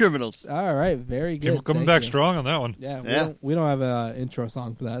 Cookie criminals. all right, very good. Coming Thank back you. strong on that one. Yeah, Yeah. we don't have an intro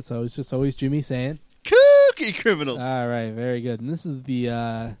song for that, so it's just always Jimmy saying. Cookie criminals. All right, very good. And this is the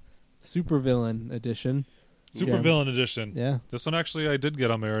Supervillain edition. Supervillain edition. Yeah. This one actually I did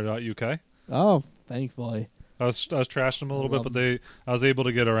get on Mirror.uk. Oh, thankfully. I was trashing them a little bit, Love but I was able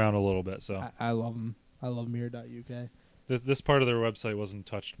to get around a little bit. So I love them. I love Mirror.uk. this part of their website wasn't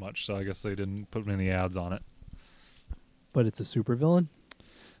touched much, so I guess they didn't put any ads on it. But it's a supervillain?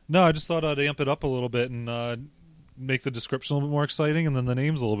 No, I just thought I'd amp it up a little bit and make the description a little bit more exciting, and then the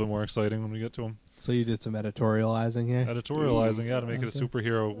names a little bit more exciting when we get to them. So you did some editorializing here? Editorializing, yeah, to make it a Okay.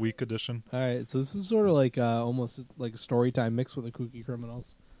 superhero week edition. All right, so this is sort of like almost like a story time mixed with the Kooky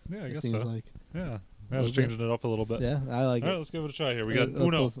Criminals. Yeah, I It guess seems so. like. Yeah, little just changing it up a little bit. Yeah, I like All right, it. let's give it a try here. We got Let's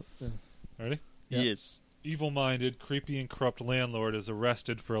Uno. listen. Yeah. Ready? Yeah. Yes. Evil-minded, creepy, and corrupt landlord is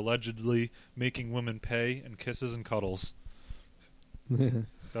arrested for allegedly making women pay and kisses and cuddles.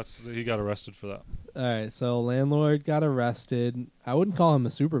 He got arrested for that. All right, so landlord got arrested. I wouldn't call him a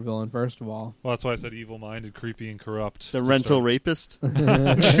supervillain, first of all. Well, that's why I said evil-minded, creepy, and corrupt. The rental rapist.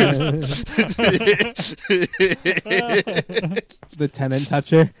 The tenant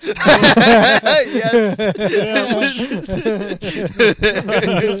toucher. Yes. I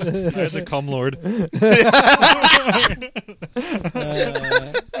had the cum lord.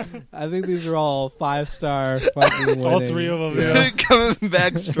 I think these are all 5-star fucking All winning. three of them. Yeah. Coming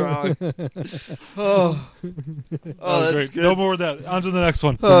back strong. Oh, That was that's great. good. No more of that. On to the next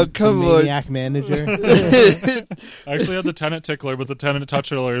one. Oh, The come on. maniac manager. I actually had the tenant tickler, but the tenant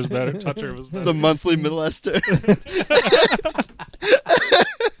toucher is better. Toucher was better. The monthly molester.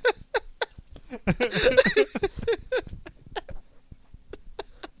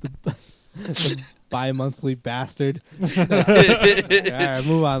 The bi-monthly bastard. All right,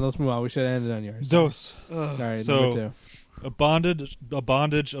 move on. Let's move on. We should have ended on yours. Dose. All right, So- number 2. A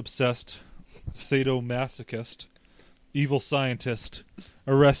bondage obsessed sadomasochist, evil scientist,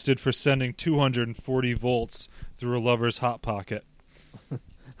 arrested for sending 240 volts through a lover's hot pocket.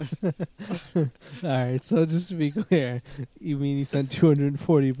 All right, so just to be clear, you mean he sent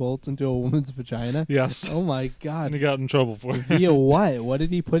 240 volts into a woman's vagina? Yes. Oh my And god. he got in trouble for it. Via what? What did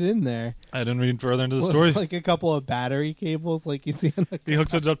he put in there? I didn't read further into the Was it story. like a couple of battery cables like you see in the He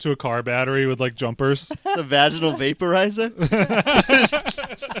hooks it up to a car battery with like jumpers. The vaginal vaporizer.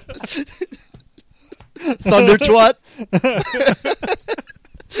 Thunder twat.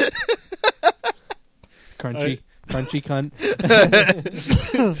 crunchy cunt.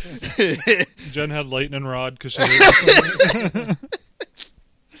 Jen had lightning rod because she.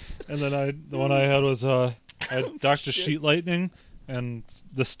 And then the one I had was I had Dr. Sheet Lightning and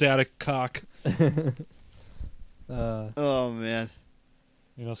the static cock. Oh man.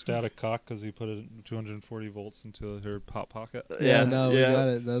 You know, static cock because he put it 240 volts into her hot pocket. Yeah, no, we got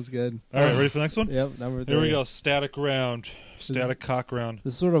it. That was good. All right, ready for the next one? Yep, number 3. Here we go. Static round. Static cock round.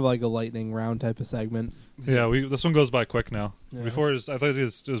 This is sort of like a lightning round type of segment. Yeah, this one goes by quick now. Yeah. Before, I thought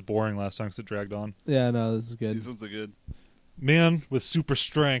it was boring last time because it dragged on. Yeah, no, this is These good. ones are good. Man with super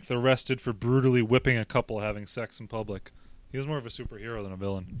strength arrested for brutally whipping a couple having sex in public. He was more of a superhero than a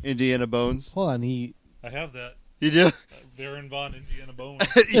villain. Indiana Bones. Hold on, he I have that. You do? Baron von Indiana Bones.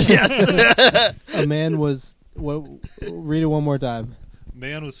 Yes. a man was what? Read it one more time.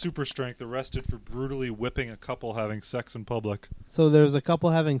 Man with super strength arrested for brutally whipping a couple having sex in public. So there's a couple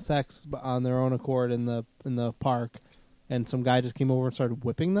having sex on their own accord in the park, and some guy just came over and started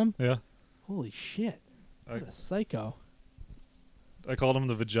whipping them. Yeah. Holy shit! What a psycho! I called him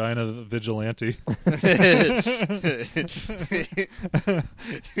the vagina vigilante.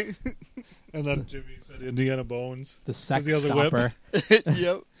 And then Jimmy said Indiana Bones. The sex he has a whip. stopper.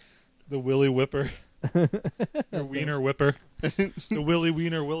 Yep. The Willy Whipper. Or Wiener Whipper. The Willy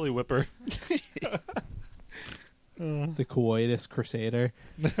Wiener Willy Whipper. The coitus crusader.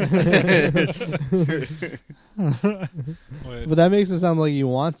 Wait. But that makes it sound like he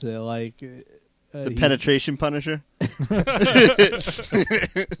wants it. Like The penetration punisher.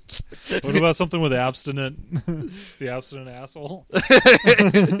 What about something with abstinent? The abstinent asshole?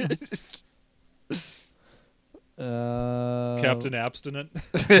 Captain Abstinent.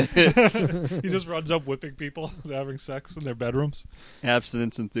 He just runs up whipping people having sex in their bedrooms.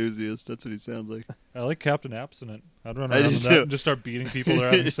 Abstinence enthusiast. That's what he sounds like. I like Captain Abstinent. I'd run I around do with that too. and just start beating people that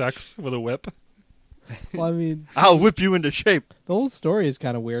are having sex with a whip. Well, I mean, I'll whip you into shape. the whole story is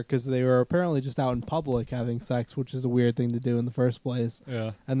kind of weird because they were apparently just out in public having sex, which is a weird thing to do in the first place.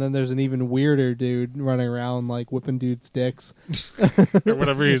 Yeah. And then there's an even weirder dude running around like whipping dudes' dicks. Or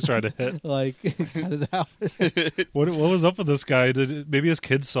whatever he's trying to hit. Like, cut it out. What was up with this guy? Maybe his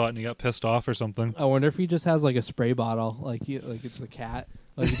kids saw it and he got pissed off or something. I wonder if he just has like a spray bottle, like it's a cat.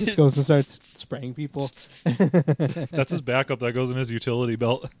 Like he just goes and starts spraying people. That's his backup. That goes in his utility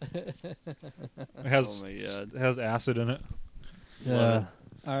belt. It has Oh my God. has acid in it. Yeah.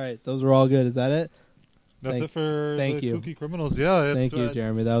 All right, those were all good. Is that it? That's Thank- it for thank the you. Kooky Criminals. Yeah. Thank you,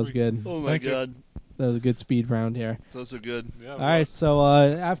 Jeremy. That was good. Oh my Thank you. god, That was a good speed round here. those are good. Yeah, All right, so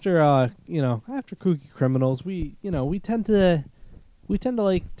after after Kooky Criminals, we tend to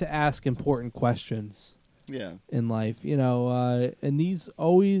like to ask important questions Yeah, in life, and these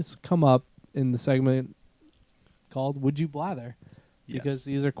always come up in the segment called "Would You Blather?" yes. Because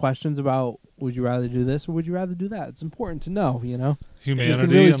these are questions about would you rather do this or would you rather do that. It's important to know, You Humanity. can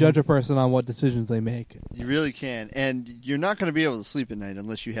really and- judge a person on what decisions they make. You really can, and you're not going to be able to sleep at night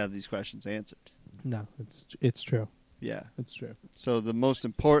unless you have these questions answered. No, it's true. Yeah. It's true. So the most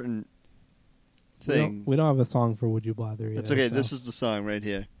important thing. We don't have a song for "Would You Blather?" Either, That's okay. so. This is the song right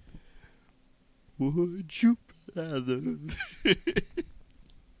here. Would you rather?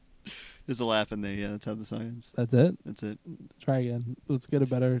 There's a laugh in there. Yeah, that's how the song ends. That's it. That's it. Try again. Let's get a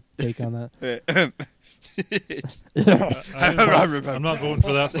better take on that. I'm not voting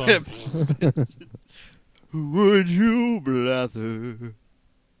for that song. Would you blather?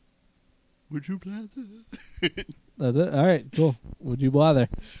 Would you blather? That's it. All right, cool. Would you blather?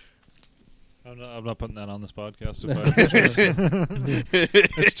 I'm not putting that on this podcast.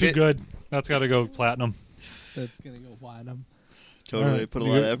 It's too good. That's got to go platinum. That's gonna go platinum. Totally. All right. Put a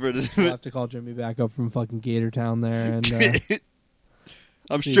lot of effort into We'll it. have to call Jimmy back up from fucking Gator Town there, and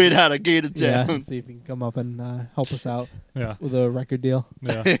I'm straight out of Gator yeah, Town. see if he can come up and help us out Yeah. with a record deal.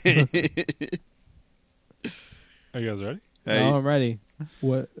 Yeah. Are you guys ready? Hey, No, I'm ready.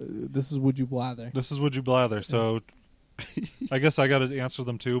 What? This is Would You Blather? This is Would You Blather. So I guess I got to answer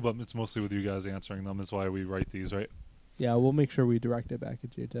them too, but it's mostly with you guys answering them is why we write these, right? Yeah, we'll make sure we direct it back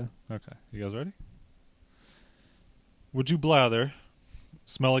at you too. Okay. You guys ready? Would you blather,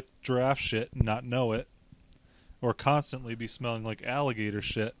 smell like giraffe shit and not know it, or constantly be smelling like alligator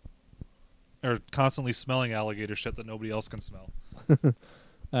shit, or constantly smelling alligator shit that nobody else can smell? All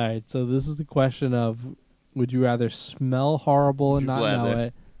right, so this is the question of: would you rather smell horrible and Would you not blather? know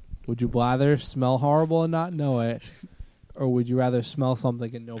it? Would you blather, smell horrible and not know it, or would you rather smell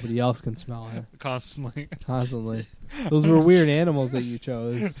something and nobody else can smell it Constantly. constantly? Those were weird animals that you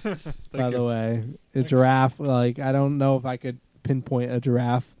chose, by Thank the you. way. A giraffe, like I don't know if I could pinpoint a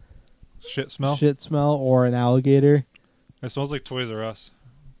giraffe Shit smell? shit smell or an alligator It smells like Toys R Us.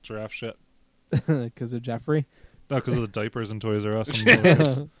 Giraffe shit. because of Jeffrey. No, because of the diapers in Toys R Us.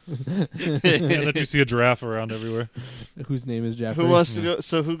 And that you see a giraffe around everywhere. Whose name is Jeffrey? who wants to go?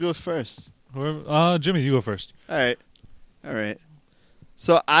 So who goes first? Whoever, Jimmy, you go first. All right.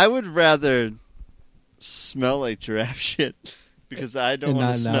 So I would rather smell like giraffe shit because I don't And want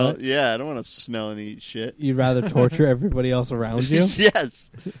not to know smell. it? Yeah, I don't want to smell and eat shit. You'd rather torture everybody else around you?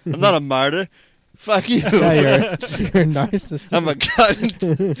 Yes, I'm not a martyr. Fuck you. Yeah, you're a narcissist. I'm a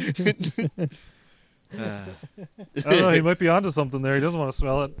cunt. I don't know. He might be onto something there. He doesn't want to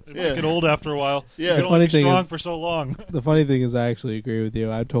smell it. It Yeah. might get old after a while. Yeah. You The can only funny be thing strong is- for so long. The funny thing is, I actually agree with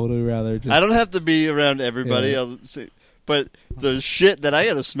you. I'd totally rather just. I don't have to be around everybody. Yeah. I'll say, but the shit that I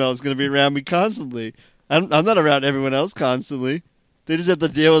gotta smell is gonna be around me constantly. I'm not around everyone else constantly. They just have to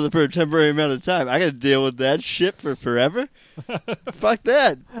deal with it for a temporary amount of time. I gotta deal with that shit for forever. Fuck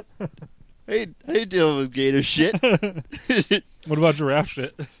that. I ain't dealing with gator shit. What about giraffe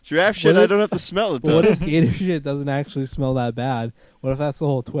shit? Giraffe shit, What if- I don't have to smell it But what though. if gator shit doesn't actually smell that bad? What if that's the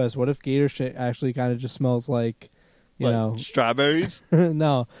whole twist? What if gator shit actually kind of just smells like, you What, know, strawberries,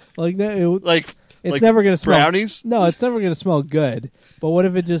 no, like no, like it's like never gonna smell. brownies. No, it's never gonna smell good. But what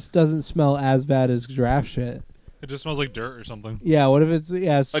if it just doesn't smell as bad as giraffe shit? It just smells like dirt or something. Yeah. What if it's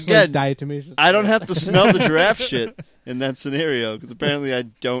it's just Again, like diatomaceous? I don't have to smell the giraffe shit in that scenario because apparently I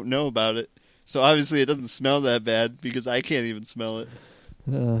don't know about it. So obviously it doesn't smell that bad because I can't even smell it.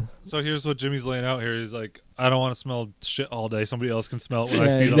 So here's what Jimmy's laying out here. He's like, I don't want to smell shit all day. Somebody else can smell it when I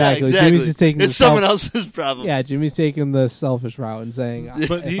Yeah, see them. exactly. Yeah, exactly. Jimmy's just taking it's the someone self- else's problem. Yeah, Jimmy's taking the selfish route and saying,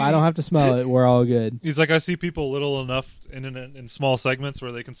 But if I don't have to smell it, we're all good. He's like, I see people little enough in small segments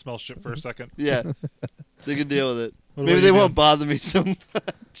where they can smell shit for a second. Yeah. They can deal with it. What Maybe about they you, won't Dan? bother me so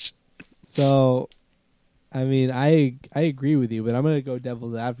much. So, I mean, I agree with you, but I'm gonna go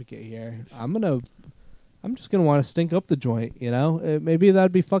devil's advocate here. I'm just gonna want to stink up the joint. You know, maybe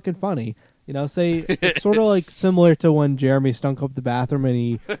that'd be fucking funny. You know, say it's sort of like similar to when Jeremy stunk up the bathroom and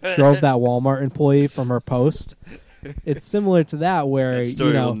he drove that Walmart employee from her post. It's similar to that where That story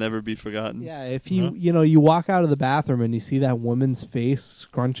you know, will never be forgotten. yeah, if you Huh? you walk out of the bathroom and you see that woman's face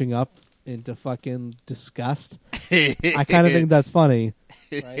scrunching up into fucking disgust, I kind of think that's funny,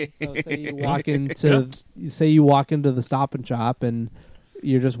 right? So say you walk into the Stop and Shop and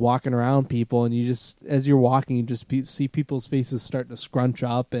you're just walking around people, and you just as you're walking, you just see people's faces start to scrunch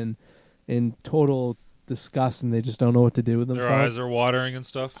up and in total disgust and they just don't know what to do with Their themselves. eyes are watering and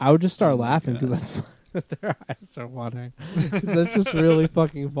stuff. I would just start Oh my laughing because God. that's their eyes are watering. 'Cause that's just really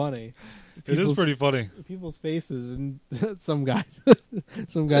fucking funny. It is People's- pretty funny. People's faces and some guy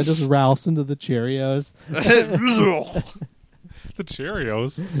just roused into the Cheerios. The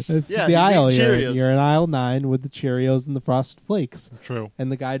Cheerios. It's Yeah, the he's aisle. eating You're, Cheerios. you're in aisle 9 with the Cheerios and the Frosted Flakes, True.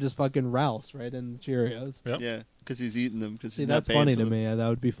 and the guy just fucking roused right in the Cheerios. Yep. Yeah, because he's eating them. Because See, he's not that's paying funny for to them. me. That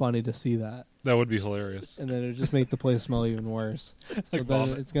would be funny to see that, That would be hilarious. and then it would just make the place smell even worse. So Like then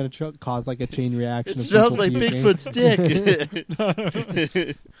vomit. it's gonna cause like a chain reaction. It of smells people like puking. Bigfoot's dick.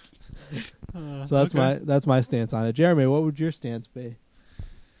 So that's Okay. that's my stance on it. Jeremy, what would your stance be?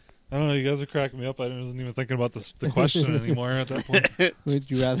 I don't know. You guys are cracking me up. I wasn't even thinking about the question anymore at that point.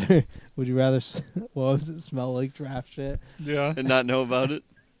 Would you rather what was it, smell like draft shit? Yeah. and not know about it.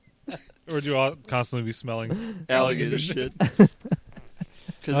 Or would you all constantly be smelling? Alligator shit.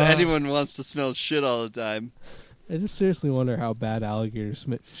 Because Uh. anyone wants to smell shit all the time. I just seriously wonder how bad alligator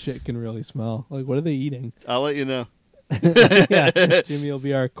shit can really smell. Like, what are they eating? I'll let you know. Yeah, Jimmy will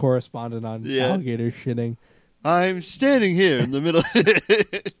be our correspondent on Yeah. alligator shitting. I'm standing here in the middle.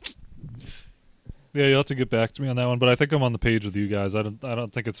 Yeah, you'll have to get back to me on that one. But I think I'm on the page with you guys. I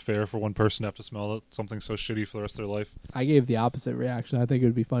don't think it's fair for one person to have to smell something so shitty for the rest of their life. I gave the opposite reaction. I think it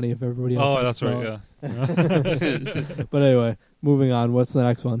would be funny if everybody else. Oh, had to that's smell right. it. Yeah. But anyway, moving on. What's the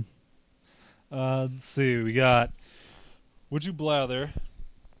next one? Let's see. We got. Would you blather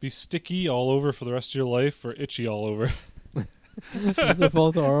be sticky all over for the rest of your life or itchy all over? These are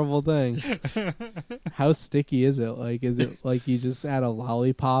both horrible things. How sticky is it? Like, is it like you just add a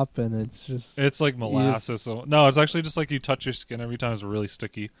lollipop and it's just? It's like molasses. So, no, it's actually just like you touch your skin every time. It's really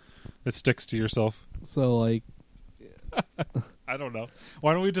sticky. It sticks to yourself. So like, I don't know.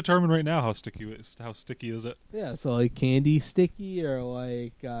 Why don't we determine right now how sticky is it? yeah. So like candy sticky or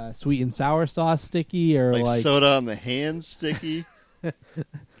like sweet and sour sauce sticky or like like soda on the hands sticky.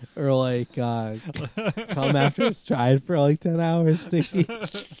 or like come after it's dried for like 10 hours sticky.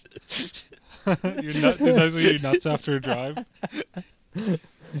 Is that your nuts after a drive?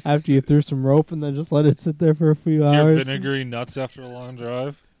 After you threw some rope and then just let it sit there for a few Your hours. vinegary nuts after a long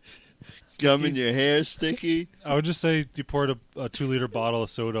drive? Gum in your hair sticky. I would just say you poured a 2-liter bottle of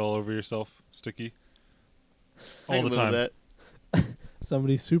soda all over yourself. Sticky. I All can the live time. with that.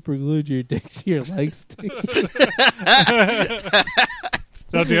 Somebody super glued your dick to your legs sticky.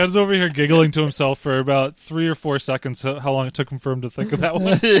 Now Dan's over here giggling to himself for about 3 or 4 seconds. How long it took him for him to think of that one?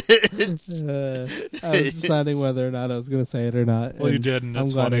 I was deciding whether or not I was going to say it or not. Well, you and did, and I'm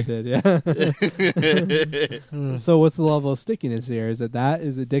that's glad I funny. did, yeah. So what's the level of stickiness here? Is it that?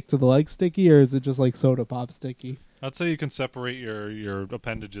 Is it dick to the leg sticky or is it just like soda pop sticky? I'd say you can separate your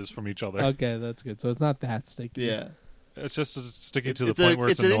appendages from each other. Okay, that's good. So it's not that sticky. Yeah. It's just sticky to the point where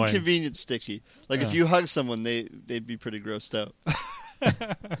it's an annoying. inconvenient sticky. Like if Yeah. you hug someone, they'd be pretty grossed out.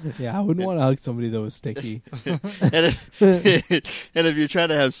 Yeah, I wouldn't want to hug somebody that was sticky. and if and if you're trying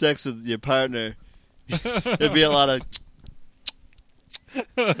to have sex with your partner, there'd be a lot of.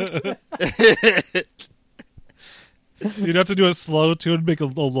 You'd have to do it slow too and make a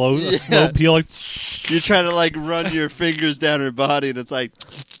Yeah. slow peel. Like, You're trying to like run your fingers down her body, and it's like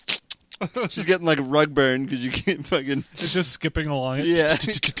she's getting like a rug burn because you can't fucking. it's just skipping along it. Yeah.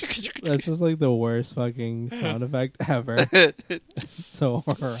 That's just like the worst fucking sound effect ever. It's so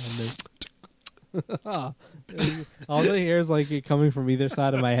horrendous. All I hear is like it coming from either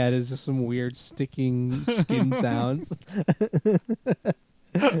side of my head is just some weird sticking skin sounds.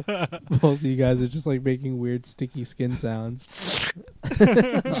 Both of you guys are just like making weird sticky skin sounds.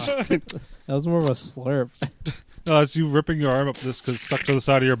 That was more of a slurp. No, it's you ripping your arm up this because it's stuck to the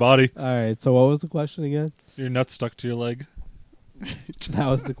side of your body. All right, so what was the question again? Your nuts stuck to your leg. That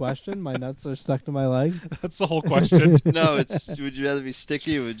was the question. My nuts are stuck to my leg. That's the whole question. No, it's would you rather be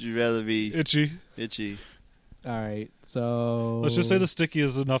sticky or would you rather be Itchy. itchy? All right, so Let's just say the sticky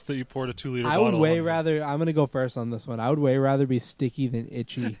is enough that you poured a 2-liter I bottle. would way on. rather. I'm gonna go first on this one. I would way rather be sticky than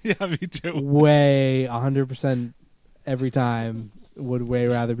itchy. Yeah, me too. Way 100% every time. Would way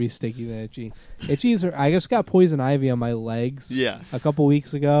rather be sticky than itchy. Itchy's. I just got poison ivy on my legs Yeah. a couple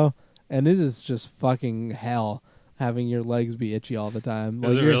weeks ago, and it is just fucking hell having your legs be itchy all the time.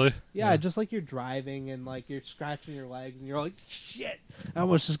 Is it you're- really? Yeah, just like you're driving and like you're scratching your legs and you're like, shit, I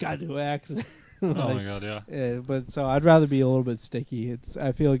almost just got into an accident. Oh Like, my god, yeah. yeah, but so I'd rather be a little bit sticky.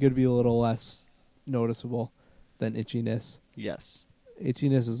 I feel like it'd be a little less noticeable than itchiness. Yes.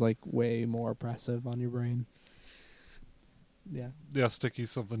 Itchiness is like way more oppressive on your brain. Yeah. Yeah,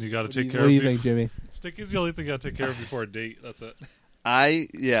 sticky's something you got to What do take you, care what of. do you think, Jimmy? Sticky's the only thing you got to take care of before a date. That's it.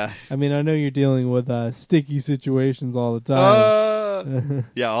 Yeah. I mean, I know you're dealing with sticky situations all the time.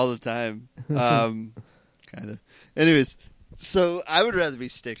 Yeah, all the time. kind of. Anyways, so I would rather be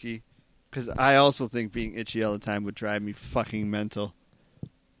sticky because I also think being itchy all the time would drive me fucking mental.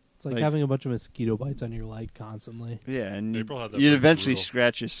 It's like Like- having a bunch of mosquito bites on your leg constantly. Yeah, and April had that you'd pretty eventually brutal.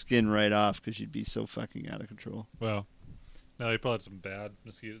 scratch your skin right off because you'd be so fucking out of control. Wow. No, they probably had some bad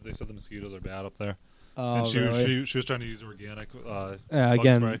mosquitoes. They said the mosquitoes are bad up there. Oh, And she really? was trying to use organic bug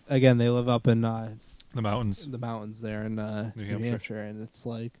again, spray. they live up in The mountains. the mountains there in New Hampshire. Hampshire, and it's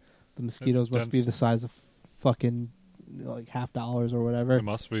like the mosquitoes It's must be dense. the size of fucking like $50 or whatever. It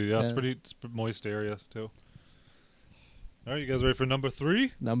must be. Yeah, it's Yeah. pretty it's a moist area, too. All right, you guys ready for number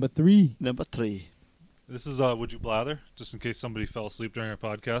 3? Number 3. Number 3. This is Would You Blather, just in case somebody fell asleep during our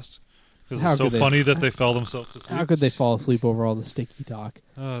podcast. Because How it's so could they- funny that they fell themselves to sleep. How could they fall asleep over all the sticky talk?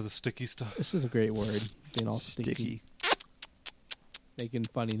 The sticky stuff. It's just a great word. Being all sticky. Sticky. Making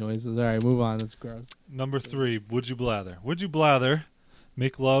funny noises. All right, move on. That's gross. Number 3, Would You Blather? Would you blather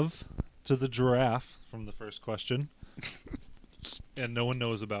make love to the giraffe from the first question and no one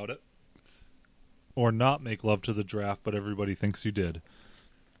knows about it? Or not make love to the giraffe but everybody thinks you did?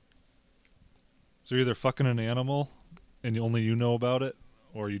 So you're either fucking an animal and only you know about it,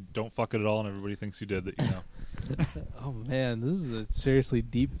 or you don't fuck it at all and everybody thinks you did that you know. Oh man, this is a seriously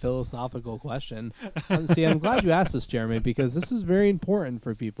deep philosophical question. See, I'm glad you asked this, Jeremy, because this is very important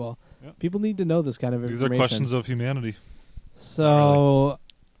for people. Yep. People need to know this kind of These information. are questions of humanity. So,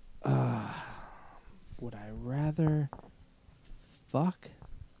 would I rather fuck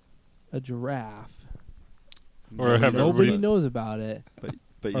a giraffe? Or and have nobody everybody- knows about it,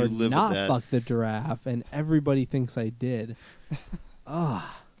 But you or live not with that. fuck the giraffe and everybody thinks I did. I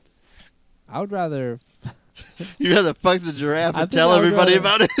would rather. You'd rather fuck the giraffe I and think tell I would everybody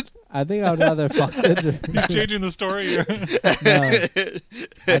rather- about it? I think I would rather fuck the You're giraffe. changing the story here.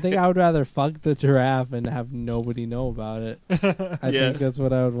 No. I think I would rather fuck the giraffe and have nobody know about it. I Yeah. think that's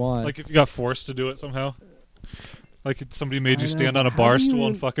what I would want. Like if you got forced to do it somehow. Like if somebody made I you know, stand on a how bar do you stool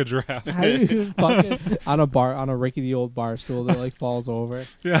and even- fuck a giraffe. How do you even fucking on a rickety old bar stool that like falls over?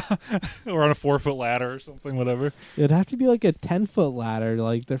 Yeah. Or on a 4-foot ladder or something, whatever. It'd have to be like a 10-foot ladder.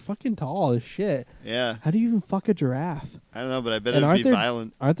 Like they're fucking tall as shit. Yeah. How do you even fuck a giraffe? I don't know, but I bet And it'd aren't be there-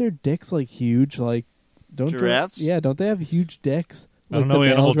 violent. Aren't their dicks like huge? Like don't Giraffes? Yeah, don't they have huge dicks? I don't Like know the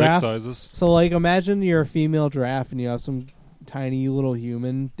male animal dick giraffes? sizes. So like imagine you're a female giraffe and you have some tiny little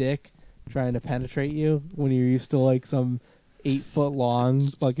human dick trying to penetrate you when you're used to like some 8-foot long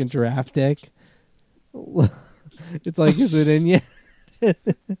fucking giraffe dick. It's like, is it in you?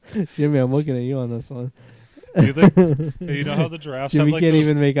 Jimmy, I'm looking at you on this one. Do you think? Hey, you know how the giraffes Jimmy have like can't those,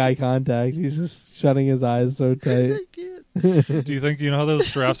 even make eye contact. He's just shutting his eyes so tight. I can't. Do you think you know how those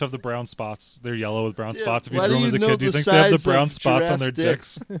giraffes have the brown spots? They're yellow with brown Yeah, spots. If you why drew do them as you a know kid, do you the think they have the size brown of spots on their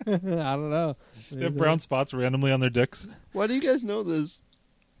giraffes' dicks? I don't know. They have brown spots randomly on their dicks. Why do you guys know this?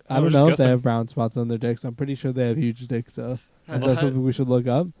 I we're don't just know if they guessing. have brown spots on their dicks. I'm pretty sure they have huge dicks, though. Is that I- something we should look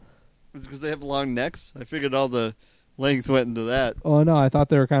up? Because they have long necks? I figured all the length went into that. Oh no, I thought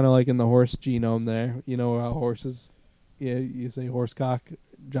they were kind of like in the horse genome there. You know how horses, yeah, you say horsecock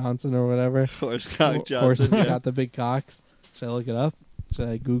Johnson or whatever. Horsecock Horses Johnson. Yeah. got the big cocks. Should I look it up? Should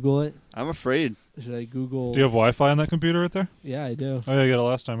I Google it? I'm afraid. Should I Google? Do you have Wi-Fi on that computer right there? Yeah, I do. Oh yeah, you got it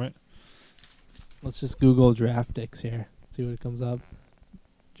last time, right? Let's just Google giraffe dicks here. See what comes up.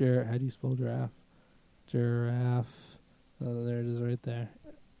 How do you spell giraffe? Giraffe. Oh, there it is right there.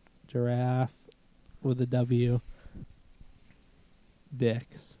 Giraffe with a W.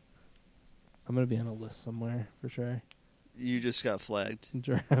 Dicks. I'm gonna be on a list somewhere for sure. You just got flagged.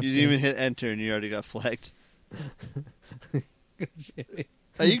 Giraffe. You didn't even hit enter and you already got flagged.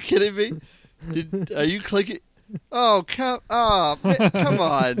 Are you kidding me? Are you clicking? Oh, come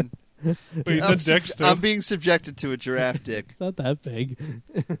on. But you I'm, said dicks too. I'm being subjected to a giraffe dick. It's not that big.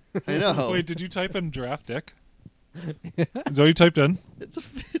 I know. Wait, did you type in giraffe dick? Is that what you typed in? It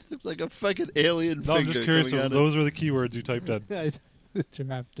looks like a fucking alien No, I'm finger just curious. coming If out of- those were the keywords you typed in.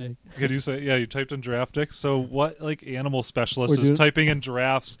 Giraffe dick. Could you say, yeah, you typed in giraffe dick? So what, like, animal specialist We're is doing- typing in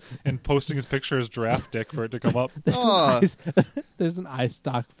giraffes and posting his picture as giraffe dick for it to come up? There's, Oh. there's an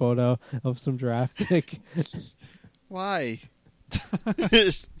iStock photo of some giraffe dick. Why?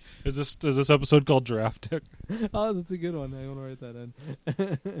 Is this episode called Giraffe Dick? Oh, that's a good one. I want to write that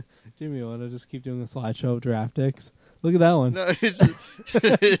in. Jimmy, you want to just keep doing a slideshow of giraffe dicks? Look at that one. No,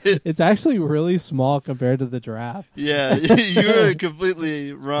 It's actually really small compared to the giraffe. yeah, you were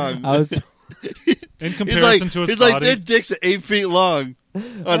completely wrong. I was. In comparison to its he's like, body, their dick's 8 feet long. On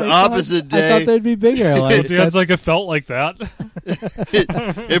I thought- opposite I day, thought they'd be bigger. Like, but Dan's that's- like, it felt like that.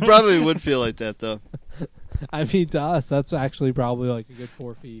 it probably would feel like that though. I mean, to us, that's actually probably like a good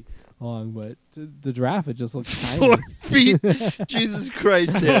 4 feet. long, but the giraffe, it just looks tiny. 4 feet. Jesus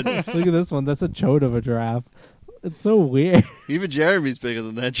Christ, Ed. Look at this one. That's a chode of a giraffe. It's so weird. Even Jeremy's bigger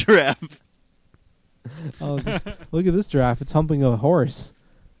than that giraffe. Oh, look at this giraffe. It's humping a horse.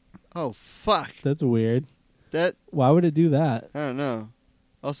 Oh, fuck. That's weird. That, Why would it do that? I don't know.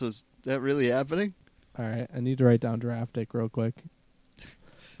 Also, is that really happening? All right, I need to write down giraffe dick real quick.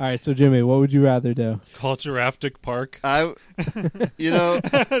 All right, so Jimmy, what would you rather do? Call it Giraffe Park. Dan, you know,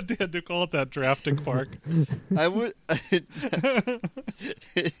 Do call it that Giraffe Park. I would.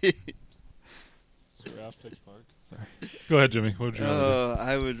 Giraffe Park. Sorry. Go ahead, Jimmy. What would you rather do?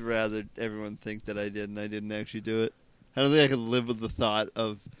 I would rather everyone think that I did and I didn't actually do it. I don't think I could live with the thought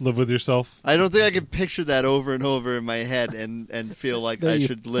of. Live with yourself? I don't think I can picture that over and over in my head and feel like I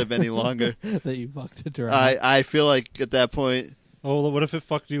should live any longer. That you fucked a giraffe. I feel like at that point, Oh, what if it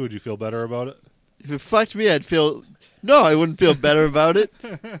fucked you? Would you feel better about it? if it fucked me, I'd feel. No, I wouldn't feel better about it.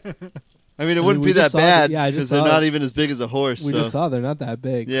 I mean, it wouldn't we be that just saw bad I just because they're saw not it. even as big as a horse. We so. just saw they're not that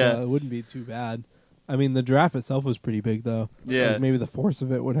big. Yeah. So it wouldn't be too bad. I mean, the giraffe itself was pretty big, though. Yeah. Like, maybe the force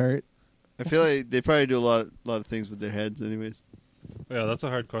of it would hurt. I feel like they probably do a lot of things with their heads, anyways. Yeah, that's a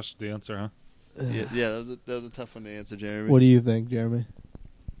hard question to answer, huh? Yeah, that was a tough one to answer, Jeremy. What do you think, Jeremy?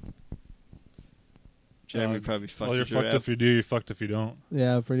 Jeremy probably fucked Well, a you're fucked giraffe. if you do, you're fucked if you don't.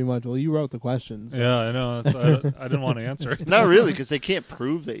 Yeah, pretty much. Well, you wrote the questions. Yeah, I know. I didn't want to answer it. Not really, because they can't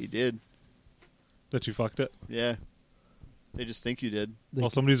prove that you did. That you fucked it? Yeah. They just think you did. Well,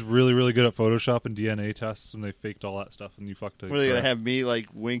 somebody's really, really good at Photoshop and DNA tests, and they faked all that stuff, and you fucked it. What are they going to have me, like,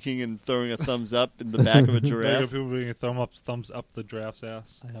 winking and throwing a thumbs up in the back of a Like giraffe? people being a thumbs up the giraffe's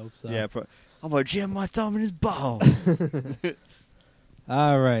ass. I hope so. Yeah, I'm going to jam my thumb in his ball.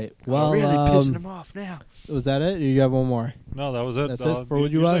 All right. Well, I'm really pissing him off now. was that it? Or you have one more? No, that was it. That's it for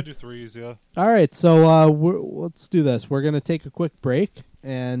what you usually want? I do threes, yeah. All right. So let's do this. We're going to take a quick break,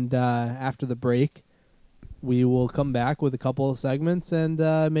 and after the break, we will come back with a couple of segments, and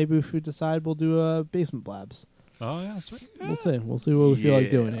maybe if we decide, we'll do a basement blabs. Oh, yeah, that's right. Yeah. We'll see. We'll see what we feel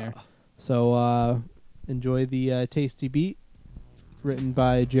like doing Yeah. here. So enjoy the Tasty Beat, written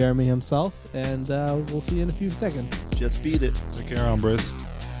by Jeremy himself, and we'll see you in a few seconds. Just beat it. Take care, hombres.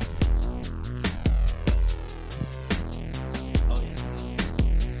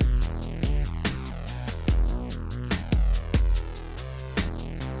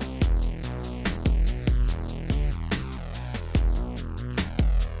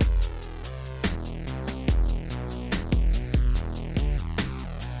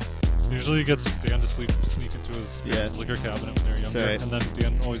 Usually he gets Dan to sneak into his liquor cabinet when they were younger, Sorry. and then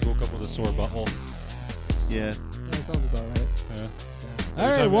Dan always woke up with a sore butthole. Yeah. That sounds about right. Yeah. All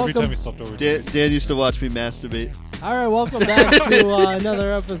right, Every welcome. time he slept over. Dan used to watch me masturbate. All right, welcome back to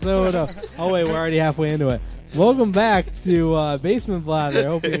another episode of. Oh wait, we're already halfway into it. Welcome back to Basement Blather. I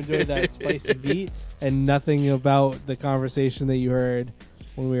hope you enjoyed that spicy beat and nothing about the conversation that you heard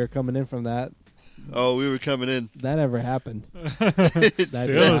when we were coming in from that. Oh, we were coming in. That never happened. That did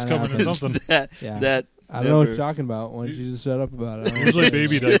Dan was not coming in happen. something. Yeah. That I don't know what never- you're talking about. Why don't you just shut up about it? I don't Usually know.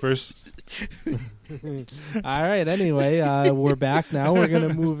 baby diapers. All right. Anyway, we're back now. We're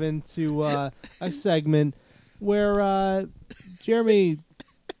gonna move into a segment where Jeremy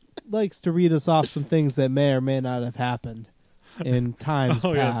likes to read us off some things that may or may not have happened in times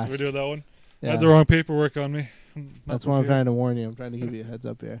Oh, yeah. past. We do that one? I Yeah. had the wrong paperwork on me. That's why I'm trying to warn you. I'm trying to give you a heads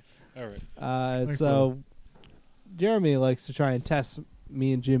up here. All right. Thanks, So, Jeremy likes to try and test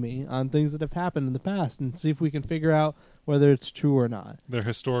me and Jimmy on things that have happened in the past and see if we can figure out whether it's true or not. Their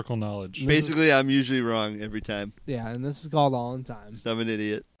historical knowledge. Basically, I'm usually wrong every time. Yeah, and this is called All in Time. 'Cause I'm an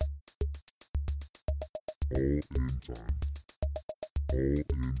idiot.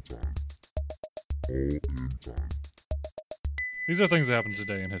 These are things that happened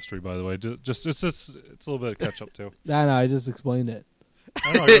today in history, by the way. It's a little bit of catch up too. No, I just explained it.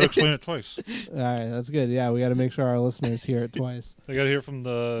 I know. I got to explain it twice. All right, that's good. Yeah, we got to make sure our listeners hear it twice. They got to hear from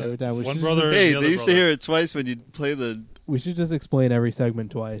Every the time we one should brother. Hey, and the other they used to brother. hear it twice when you play the. We should just explain every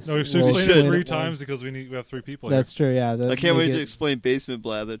segment twice. No, we should We'll explain it three once. times because we have three people That's true. Yeah, I can't wait to explain Basement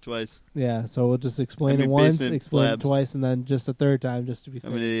Blather twice. Yeah, so we'll just explain I mean, it once, Basement explain Blabs. it twice, and then just a third time just to be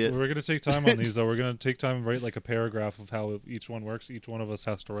I'm an safe. here. idiot. We're going to take time on these, though. We're going to take time and write like a paragraph of how each one works. Each one of us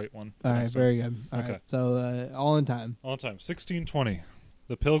has to write one. All right, So, very good. All Okay. right, so all in time. On time. 1620.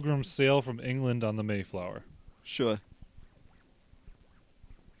 The Pilgrims sail from England on the Mayflower. Sure.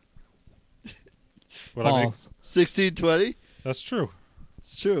 What I make, False. 1620? that's true.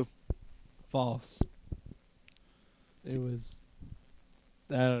 It's true. False. It was.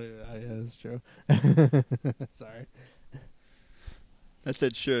 I don't. Yeah, that's true. Sorry. I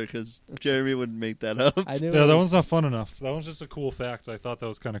said sure because Jeremy wouldn't make that up. I knew. Yeah, it that was- one's not fun enough. That one's just a cool fact. I thought that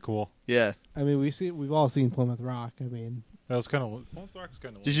was kind of cool. Yeah. I mean, we've all seen Plymouth Rock. I mean, That was kind of. Plymouth Rock's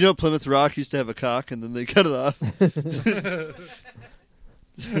kind of. Did you know Plymouth Rock used to have a cock and then they cut it off?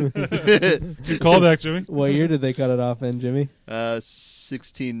 Good callback, Jimmy. what year did they cut it off in, Jimmy?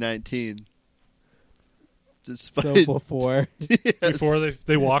 1619. So Despite before Yes. Before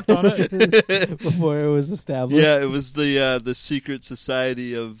they walked on it. before it was established. Yeah, it was the secret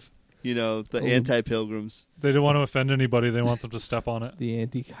society of the Oh. anti-pilgrims. They didn't want to offend anybody. They want them to step on it. The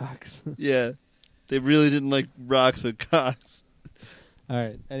anti-cocks. Yeah, they really didn't like rocks with cocks. All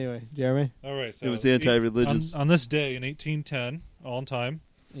right. Anyway, Jeremy, All right. So It was anti-religious. On this day in 1810, all in time,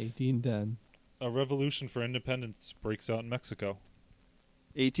 1810. a revolution for independence breaks out in Mexico.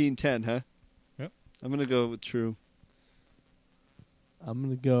 1810, huh? Yep. I'm gonna go with true. I'm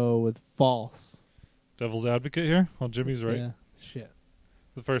gonna go with false. Devil's advocate here. Well, Jimmy's right. Yeah. Shit.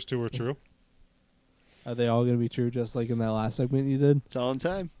 The first two were true. Are they all gonna be true, just like in that last segment you did? It's all in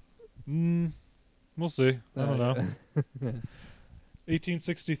time. We'll see. I don't know. know.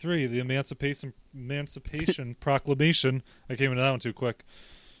 1863, the Emancipation Proclamation. I came into that one too quick.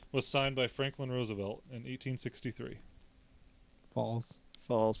 Was signed by Franklin Roosevelt in 1863. False.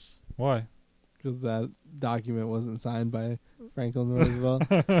 False. Why? Because that document wasn't signed by Franklin Roosevelt.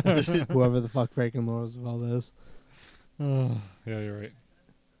 Whoever the fuck Franklin Roosevelt is. Yeah, you're right.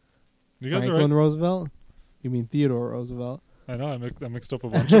 You guys are Franklin right. Roosevelt? You mean Theodore Roosevelt? I know. I mixed up a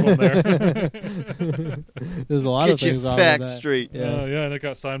bunch of them there. There's a lot Get of things your wrong with facts that. straight. Yeah. Yeah, and it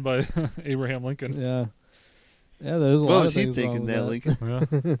got signed by Abraham Lincoln. Yeah. Yeah, there's a What lot was of he things thinking wrong there, with Lincoln?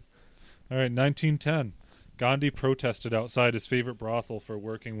 Yeah. All right, 1910. Gandhi protested outside his favorite brothel for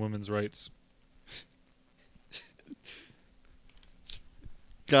working women's rights.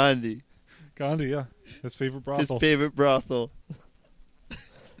 Gandhi, Gandhi, yeah. His favorite brothel. his favorite brothel.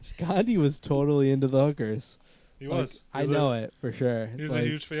 Gandhi was totally into the hookers. He Like, was. I know it for sure. He's Like, a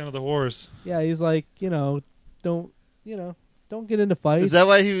huge fan of the whores. Yeah, he's like, don't get into fights. Is that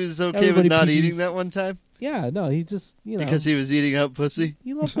why he was okay Everybody with not pee-pee. eating that one time? Yeah, no, he just, Because he was eating out pussy?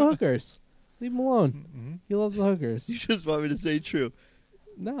 he loves the hookers. Leave him alone. Mm-hmm. He loves the hookers. You just want me to say true.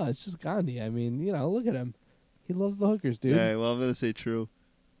 No, it's just Gandhi. I mean, look at him. He loves the hookers, dude. All right, well, I'm going to say true.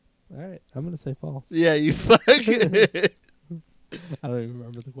 All right, I'm gonna say false. Yeah, you fuck. It I don't even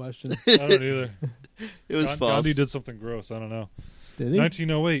remember the question. I don't either. was false. Gandhi did something gross. I don't know. Did he?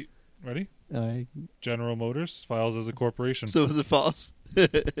 1908. Ready? All right. General Motors files as a corporation. So was it false?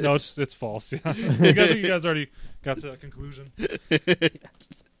 No, it's false. Yeah, I think you guys already got to that conclusion.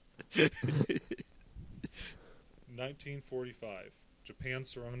 1945. Japan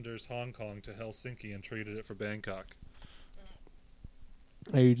surrenders Hong Kong to Helsinki and traded it for Bangkok.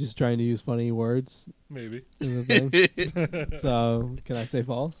 Are you just trying to use funny words Maybe. in the thing? So, can I say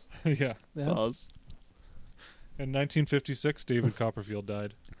false? Yeah. Yeah. False. In 1956, David Copperfield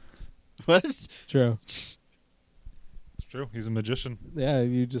died. What? True. It's true. He's a magician. Yeah,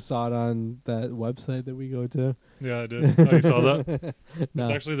 you just saw it on that website that we go to. Yeah, I did. Oh, you saw that? No,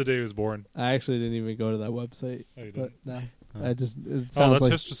 It's actually the day he was born. I actually didn't even go to that website. Oh, you But didn't? no, Oh. I just it Oh, sounds that's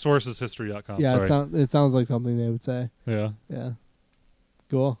like sourceshistory.com. yeah, Sorry. it sounds like something they would say. Yeah. Yeah,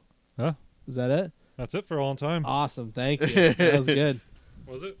 cool. Yeah. Is that it? That's it for all in time. Awesome, thank you. That was good.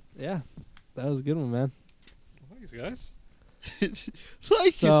 Was it? Yeah, that was a good one, man. Thanks, guys.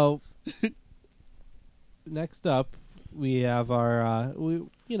 Like So next up, we have our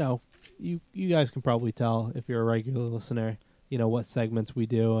you guys can probably tell if you're a regular listener, what segments we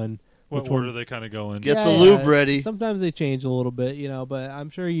do and What which order one- they kind of go in? Get the lube ready. Sometimes they change a little bit, but I'm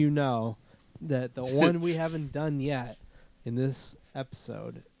sure you know that the one we haven't done yet in this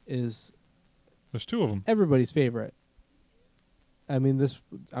episode is There's two of them. everybody's favorite. I mean,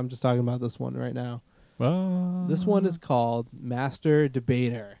 I'm just talking about this one right now. This one is called Master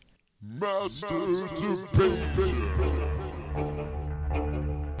Debater.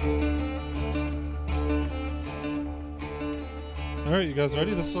 All right, you guys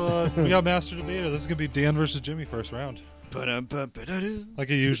ready? This we got Master Debater. This is gonna be Dan versus Jimmy first round, Ba-dum-bum-ba-da-doo. like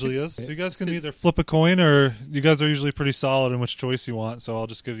it usually is. So you guys can either flip a coin, or you guys are usually pretty solid in which choice you want. So I'll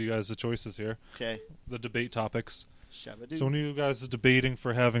just give you guys the choices here, Okay. the debate topics. Shabba-doo. So one of you guys is debating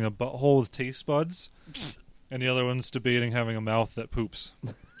for having a butthole with taste buds, and the other one's debating having a mouth that poops.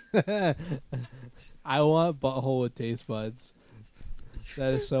 I want butthole with taste buds.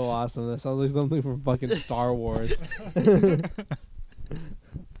 That is so awesome. That sounds like something from fucking Star Wars.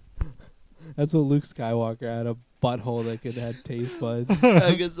 That's what Luke Skywalker had, a butthole that could have taste buds.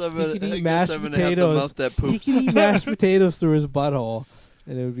 I guess I'm He gonna, could eat I guess mashed I'm gonna have the potatoes. mouth that He poops. could eat mashed potatoes through his butthole,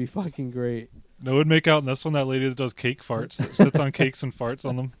 and it would be fucking great. No would make out in this one. That lady that does cake farts, that sits on cakes and farts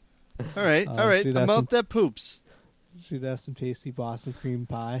on them. All right. Dude, A that's mouth that poops. She'd have some tasty Boston cream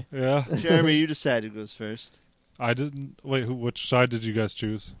pie. Yeah. Jeremy, you decide who goes first. I didn't. Wait, which side did you guys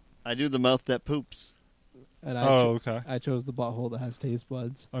choose? I do the mouth that poops. And Okay. I chose the butthole that has taste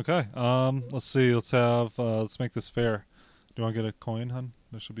buds. Okay. Let's see. Let's make this fair. Do you want to get a coin, hun?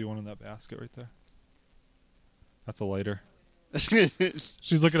 There should be one in that basket right there. That's a lighter.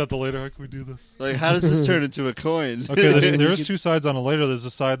 She's looking at the lighter. How can we do this? Like, how does this turn into a coin? Okay, there's two sides on a lighter. There's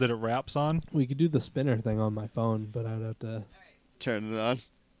a side that it wraps on. We could do the spinner thing on my phone, but I'd have to. Turn it on.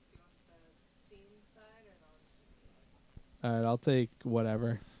 All right, I'll take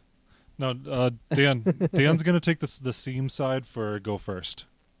whatever. No, Dan's gonna take the seam side for go first,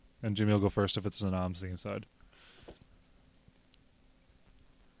 and Jimmy will go first if it's the non-seam side.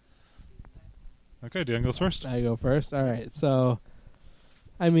 Okay, Dan goes first. I go first. All right, so,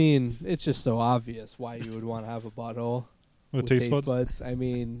 I mean, it's just so obvious why you would want to have a butthole With taste buds? I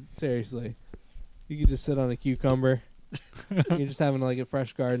mean, seriously, you could just sit on a cucumber. You're just having like a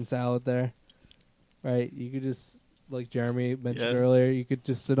fresh garden salad there, right? You could just, like Jeremy mentioned earlier, you could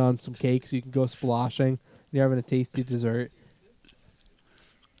just sit on some cakes. You can go splashing. You're having a tasty dessert.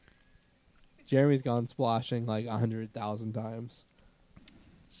 Jeremy's gone splashing like 100,000 times.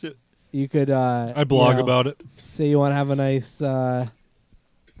 So, You could. I blog about it. Say you want to have a nice, a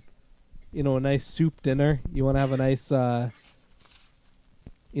nice soup dinner. You want to have a nice, you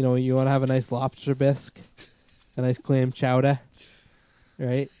want to have a nice lobster bisque, a nice clam chowder,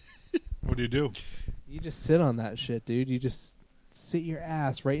 right? What do? You just sit on that shit, dude. You just sit your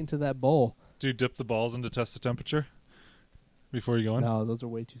ass right into that bowl. Do you dip the balls in to test the temperature before you go in? No, those are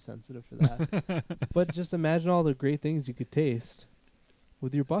way too sensitive for that. But just imagine all the great things you could taste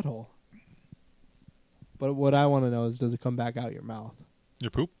with your butthole. But what I want to know is, does it come back out your mouth?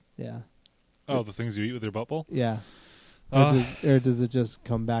 Your poop? Yeah. Oh, the things you eat with your butt bowl? Yeah. Or does it just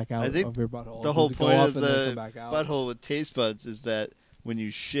come back out I think of your butthole? the whole Does it go point up of and then the come back out? butthole with taste buds is that when you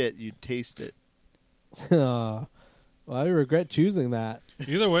shit, you taste it. Well, I regret choosing that.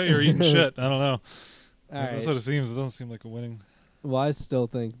 Either way, you're eating shit. I don't know. All That's right. what it seems. It doesn't seem like a winning. Well, I still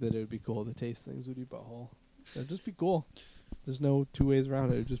think that it would be cool to taste things with your butthole. It'd just be cool. There's no two ways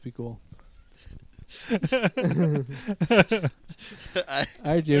around it. It'd just be cool. All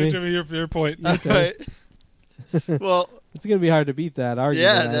right, Jimmy. Jimmy, your point. All right. Well, It's going to be hard to beat that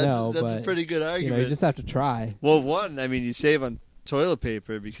argument. yeah, I know, that's a but, pretty good you argument. just have to try. Well, one, I mean, you save on toilet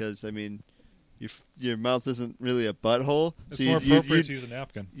paper because, I mean, your mouth isn't really a butthole. It's so more appropriate to use a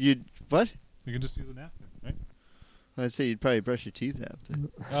napkin. What? You can just use a napkin, right? I'd say you'd probably brush your teeth after.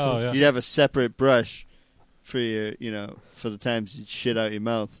 Oh, yeah. You'd have a separate brush for your, for the times you shit out your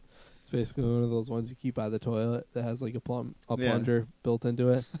mouth. It's basically one of those ones you keep by the toilet that has like a Yeah. plunger built into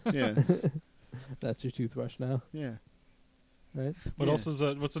it. Yeah. That's your toothbrush now, Yeah. right? What Yeah. else is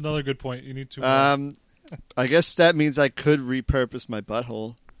what's another good point? You need to. I guess that means I could repurpose my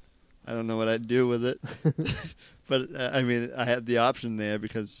butthole. I don't know what I'd do with it. But, I mean, I have the option there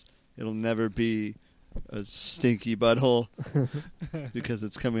because it'll never be a stinky butthole because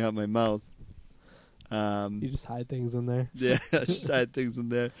it's coming out my mouth. You just hide things in there. Yeah, I just had things in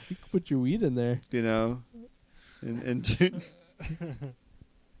there, You could put your weed in there. and two,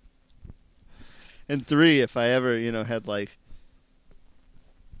 and three, if I ever, had like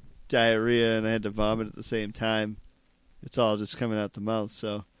diarrhea and I had to vomit at the same time, it's all just coming out the mouth,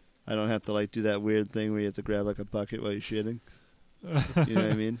 so I don't have to like do that weird thing where you have to grab like a bucket while you're shitting. You know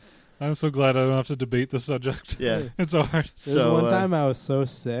what I mean? I'm so glad I don't have to debate the subject. Yeah. It's so hard. There So was one time I was so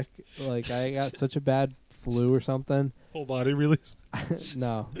sick, like I got such a bad flu or something. Whole body release.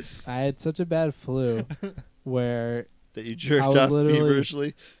 No, I had such a bad flu where that you jerked I was off literally-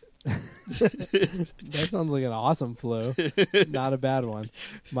 feverishly. that sounds like an awesome flu, not a bad one.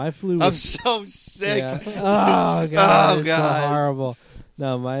 My flu I'm was so sick. yeah. Oh god, Oh, it's God. so horrible.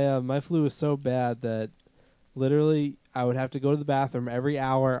 No, my flu was so bad that literally I would have to go to the bathroom every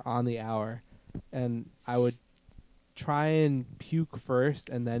hour on the hour, and I would try and puke first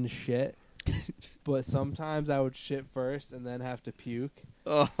and then shit. But sometimes I would shit first and then have to puke.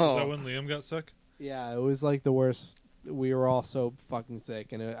 Oh, Is that when Liam got sick? Yeah, it was like the worst. We were all so fucking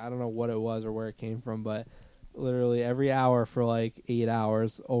sick, and I don't know what it was or where it came from, but literally every hour for like 8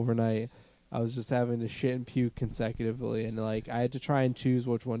 hours overnight, I was just having to shit and puke consecutively, and like I had to try and choose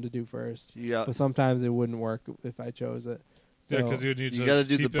which one to do first. yeah. But sometimes it wouldn't work if I chose it. So, Yeah, because you would need You to. gotta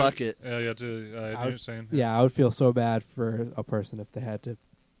do the keep it- bucket. Yeah, you have to. I know what you're saying. yeah, I would feel so bad for a person if they had to,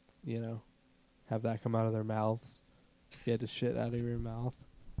 have that come out of their mouths. If you had to shit out of your mouth.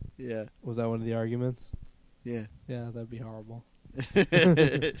 Yeah. Was that one of the arguments? Yeah. Yeah, that'd be horrible.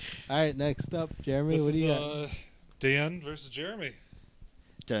 All right, next up, Jeremy. This What do is you got? Dan versus Jeremy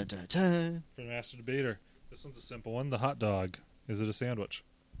Dun, dun, dun. for Master Debater. This one's a simple one. The hot dog. Is it a sandwich?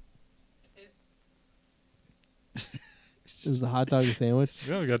 Is the hot dog a sandwich?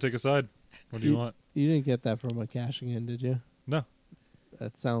 Yeah, we gotta take a side. What do you want? You didn't get that from a cashing in, did you? No.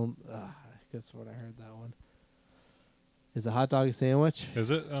 That sound. I guess what I heard that one. Is a hot dog a sandwich? Is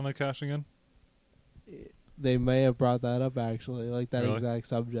it on the cashing in? They may have brought that up actually, like that Really? exact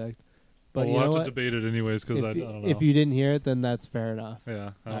subject. But Well, you we'll know have what? to debate it anyways because I If, don't know. if you didn't hear it, then that's fair enough.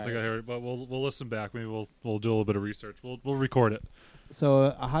 Yeah, I don't All think right. I heard it, but we'll listen back. Maybe we'll do a little bit of research. We'll record it. So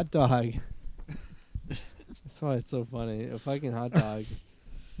a hot dog. That's why it's so funny. A fucking hot dog.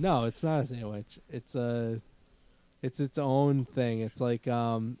 No, it's not a sandwich. It's its own thing. It's like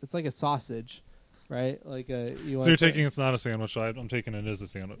a sausage, right? Like a. So you're taking it's not a sandwich. I'm taking it as a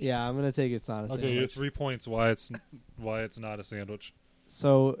sandwich. Yeah, I'm gonna take it's not a Okay, sandwich. you're 3 points. Why it's not a sandwich?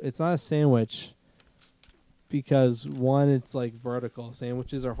 So it's not a sandwich because one, it's like vertical.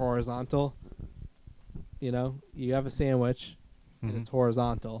 Sandwiches are horizontal. You know, you have a sandwich and Mhm. it's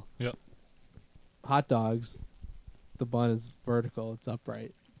horizontal. Yep. Hot dogs, the bun is vertical. It's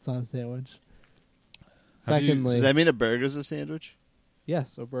upright. It's not a sandwich. Have you- Secondly, Does that mean a burger's a sandwich?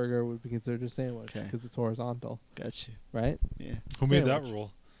 yes, a burger would be considered a sandwich Okay. because it's horizontal, Got you. right? Yeah. Who made that Sandwich.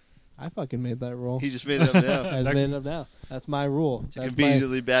 rule? I fucking made that rule. He just made it up now. I just made it up now. That's my rule. to That's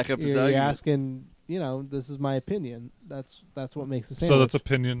conveniently back up his you're argument. asking, this is my opinion. That's what makes a sandwich. So that's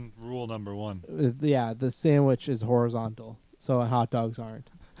opinion rule number 1. Yeah, the sandwich is horizontal, so hot dogs aren't.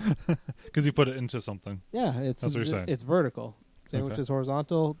 Because you put it into something. Yeah, it's That's what you're saying. It's vertical. Sandwich Okay. is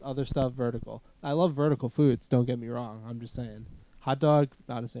horizontal. Other stuff vertical. I love vertical foods. Don't get me wrong. I'm just saying, hot dog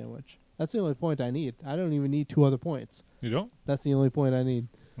not a sandwich. That's the only point I need. I don't even need 2 other points. You don't? That's the only point I need.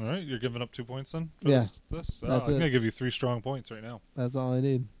 All right, you're giving up 2 points then? For Yeah. This? Oh, That's I'm it. going to give you 3 strong points right now. That's all I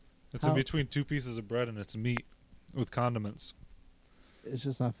need. It's How- in between 2 pieces of bread and it's meat with condiments. It's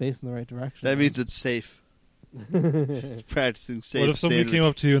just not facing the right direction. That means it's safe. It's practicing safe. What if somebody sandwich. came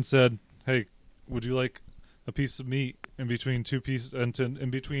up to you and said, "Hey, would you like a piece of meat in between 2 pieces and in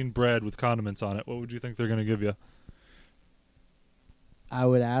between bread with condiments on it?" What would you think they're going to give you? I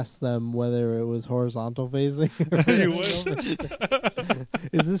would ask them whether it was horizontal facing. You would?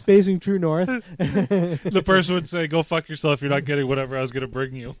 Is this facing true north? The person would say, "Go fuck yourself. You're not getting whatever I was going to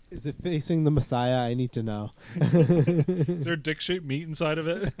bring you." Is it facing the Messiah? I need to know. Is there dick-shaped meat inside of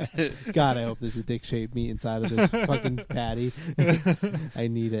it? God, I hope there's a dick-shaped meat inside of this fucking patty. I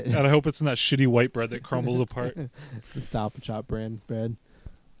need it. And I hope it's in that shitty white bread that crumbles apart. The Stop and Shop brand bread.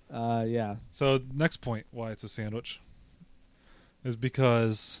 Yeah. So next point, why it's a sandwich, is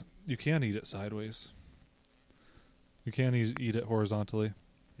because you can't eat it sideways. You can't eat it horizontally.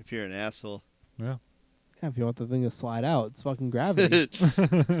 If you're an asshole. Yeah. Yeah, if you want the thing to slide out, it's fucking gravity.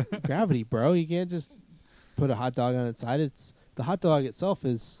 Gravity, bro. You can't just put a hot dog on its side. The hot dog itself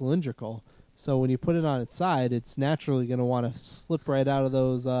is cylindrical. So when you put it on its side, it's naturally going to want to slip right out of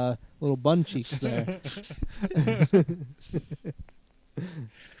those little bun cheeks there.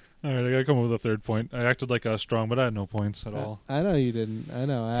 All right, I gotta come up with a third point. I acted like I was strong, but I had no points at all. I know you didn't. I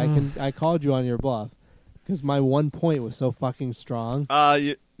know. I called you on your bluff because my 1 point was so fucking strong.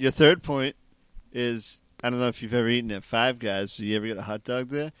 Your third point is, I don't know if you've ever eaten at Five Guys. Do you ever get a hot dog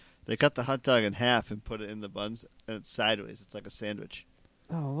there? They cut the hot dog in half and put it in the buns, and it's sideways. It's like a sandwich.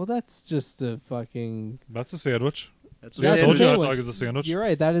 Oh well, that's just a fucking. That's a sandwich. That's a Yeah, I That's told a you hot sandwich. dog is a sandwich. You're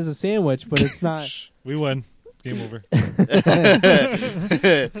right. That is a sandwich, but it's not. Shh, we win. Game over.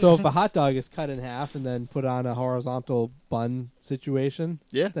 So if a hot dog is cut in half and then put on a horizontal bun situation,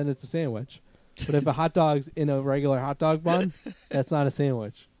 Yeah. then it's a sandwich. But if a hot dog's in a regular hot dog bun, that's not a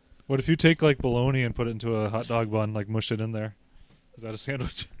sandwich. What if you take like bologna and put it into a hot dog bun, like mush it in there? Is that a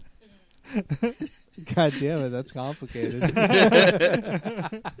sandwich? God damn it, that's complicated.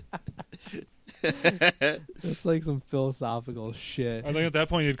 That's like some philosophical shit. I think at that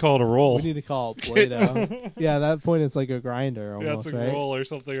point you'd call it a roll. We need to call it Play-Doh. Yeah, at that point it's like a grinder Yeah, almost, it's a right? roll or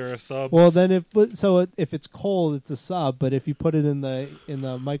something or a sub. Well, then if it's cold, it's a sub. But if you put it in the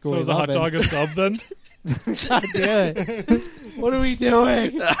So microwave is a hot oven, dog a sub then? God damn it! What are we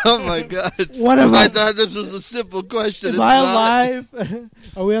doing? Oh my god! What am I I? thought this was a simple question. Am It's I not. alive?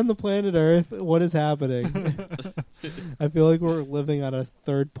 Are we on the planet Earth? What is happening? I feel like we're living on a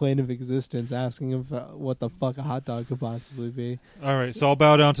third plane of existence, asking if what the fuck a hot dog could possibly be. All right, so I'll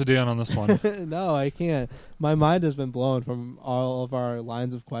bow down to Dan on this one. No, I can't. My mind has been blown from all of our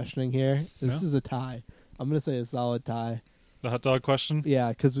lines of questioning here. This Yeah? is a tie. I'm gonna say a solid tie. The hot dog question? Yeah,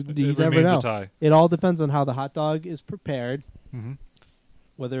 because you it never remains know. a tie. It all depends on how the hot dog is prepared, Mm-hmm.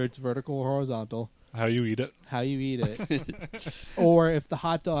 whether it's vertical or horizontal. How you eat it. how you eat it, or if the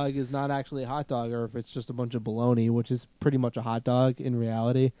hot dog is not actually a hot dog, or if it's just a bunch of bologna, which is pretty much a hot dog in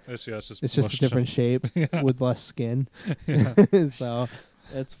reality. It's just It's just a mushed different up. shape Yeah. with less skin. Yeah. So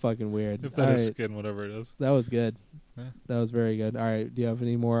it's fucking weird. If that All is right, skin, whatever it is. that was good. Yeah. That was very good. All right, do you have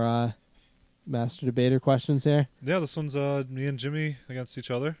any more master debater questions here? Yeah, this one's me and Jimmy against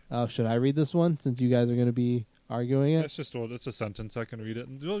each other. Oh, should I read this one since you guys are going to be arguing it? It's a sentence. I can read it.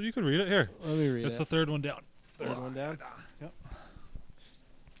 Well, you can read it here. Let me read It's it. the third one down. Third one down? Yep.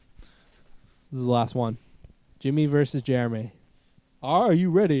 This is the last one. Jimmy versus Jeremy. Are you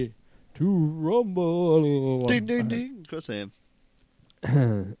ready to rumble? Ding, ding, ding. Of course I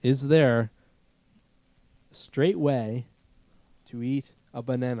am. Is there a straight way to eat a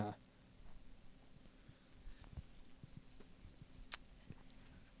banana?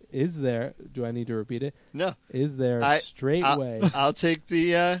 Is there... Do I need to repeat it? No. Is there a straight way I'll take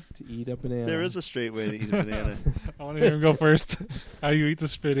the... to eat a banana? there is a straight way to eat a banana. I want to hear him go first. How you eat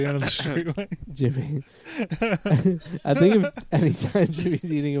the banana the straight way? Jimmy. I think if anytime Jimmy's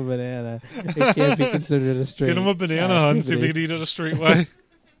eating a banana, it can't be considered a straight. Get him a banana hunt. See if he can eat it a straight way.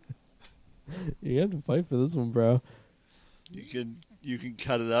 You have to fight for this one, bro. You can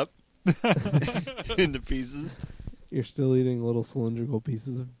cut it up into pieces. You're still eating little cylindrical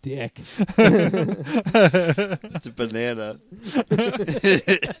pieces of dick. It's a banana.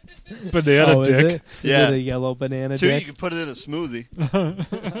 Banana Is dick. it? Yeah. Is it a yellow banana Two, you dick? can put it in a smoothie.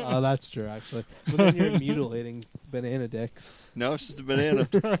 Oh, that's true, actually. But then you're mutilating banana dicks. No, it's just a banana.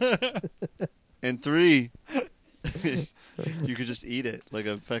 And 3, you could just eat it like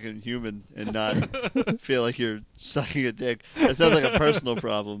a fucking human and not feel like you're sucking a dick. That sounds like a personal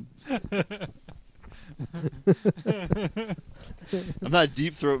problem. I'm not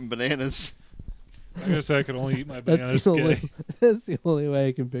deep throating bananas. I guess I can only eat my That's bananas the, gay. only, that's the only way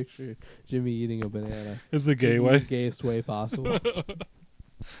I can picture Jimmy eating a banana. Is the gay It's way. the gayest way possible.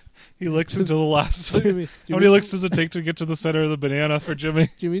 He licks until the last. Jimmy, How many licks does it take to get to the center of the banana for Jimmy?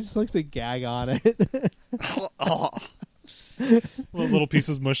 Jimmy just likes to gag on it. Oh. Little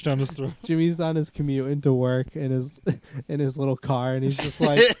pieces mushed down his throat. Jimmy's on his commute into work in his little car, and he's just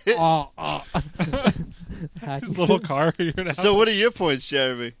like, His little car. You're gonna have So what are your points,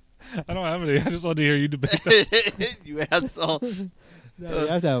 Jeremy? I don't have any. I just wanted to hear you debate that. You asshole. No, you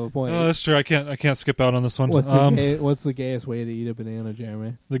have to have a point. Oh, that's true. I can't skip out on this one. What's the gayest way to eat a banana,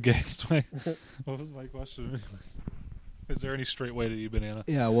 Jeremy? The gayest way. What was my question? Is there any straight way to eat banana?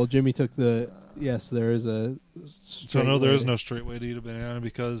 Yeah, well, Jimmy took yes, there is a. So no, there is no straight way to eat a banana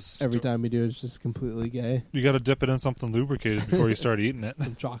because Every time you do it, it's just completely gay. you got to dip it in something lubricated before you start eating it.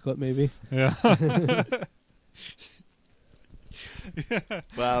 Some chocolate, maybe. Yeah.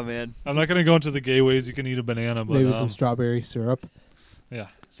 Wow, man. I'm not going to go into the gay ways you can eat a banana, but Maybe some strawberry syrup. yeah.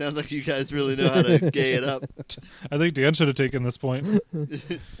 Sounds like you guys really know how to gay it up. I think Dan should have taken this point.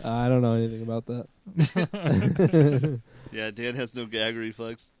 I don't know anything about that. Yeah, Dan has no gag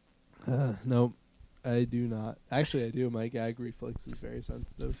reflex. Nope, I do not. Actually, I do. My gag reflex is very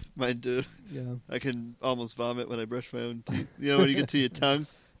sensitive. Mine do. Yeah. I can almost vomit when I brush my own teeth. You know, when you get to your tongue,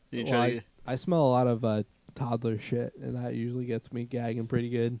 and you Well, try to get... I smell a lot of toddler shit, and that usually gets me gagging pretty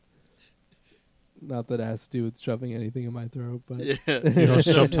good. Not that it has to do with shoving anything in my throat, but Yeah, You don't shove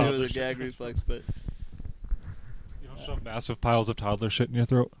Something to do toddler with a gag reflex, but You don't shove massive piles of toddler shit in your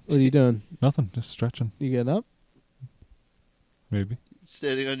throat. what are you doing? Nothing, just stretching. You getting up? Maybe.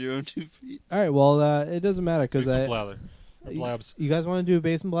 standing on your own 2 feet. All right. Well, it doesn't matter because Play some blather. Or blabs. You guys want to do a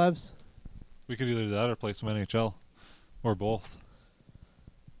base and blabs? We could either do that or play some NHL. Or both.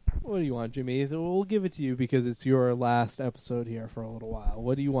 What do you want, Jimmy? We'll give it to you because it's your last episode here for a little while.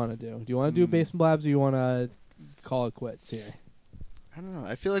 What do you want to do? Do you want to do base and blabs, or you want to call it quits here? I don't know.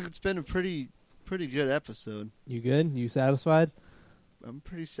 I feel like it's been a pretty good episode. You good? You satisfied? I'm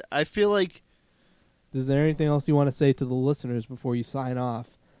pretty. I feel like. Is there anything else you want to say to the listeners before you sign off?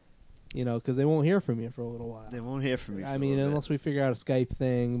 You know, because they won't hear from you for a little while. They won't hear from me. I mean, unless we figure out a Skype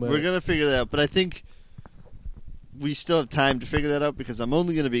thing. But we're gonna figure that out. But I think we still have time to figure that out because I'm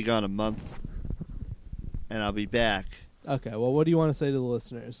only gonna be gone a month, and I'll be back. Okay. Well, what do you want to say to the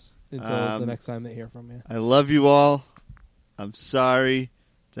listeners until the Um, next time they hear from you? I love you all. I'm sorry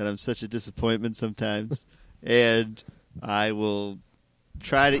that I'm such a disappointment sometimes, and I will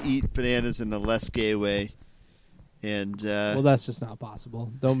try to eat bananas in a less gay way. And Well, that's just not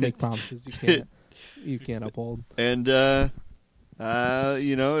possible. Don't make promises you can't uphold. and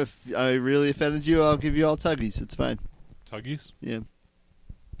you know, if I really offended you, I'll give you all tuggies. It's fine. Tuggies? Yeah.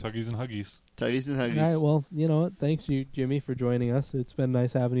 Tuggies and huggies. Tuggies and All huggies. right, well, you know what? Thanks, you, Jimmy, for joining us. It's been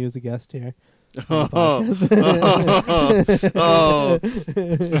nice having you as a guest here. Oh,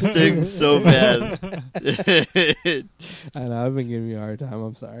 stings so bad. I know, I've been giving you a hard time.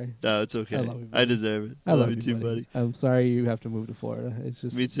 I'm sorry. No, it's okay. I love you, I buddy. deserve it. I love you too, buddy. I'm sorry you have to move to Florida. It's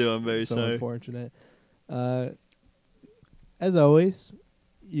just Me too. I'm very so sorry. unfortunate. As always,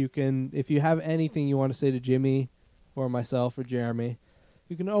 you can, if you have anything you want to say to Jimmy or myself or Jeremy,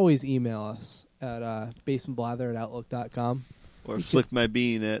 you can always email us at basementblather@outlook.com. Or flick my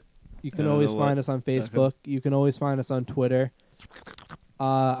bean at. You I can don't always know find what. us on Facebook. You can always find us on Twitter.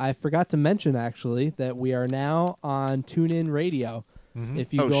 I forgot to mention, actually, that we are now on TuneIn Radio. Mhm.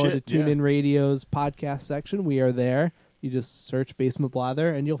 If you Oh, go shit, to TuneIn Radio's podcast section, we are there. You just search Basement Blather,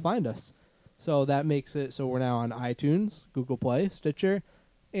 and you'll find us. So that makes it so we're now on iTunes, Google Play, Stitcher,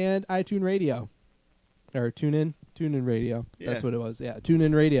 and iTunes Radio. Or TuneIn Radio. Yeah. That's what it was. Yeah,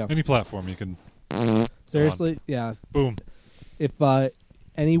 TuneIn Radio. Any platform you can. Seriously, yeah. Boom. If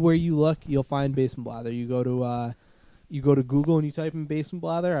anywhere you look, you'll find Basement Blather. You go to Google and you type in Basement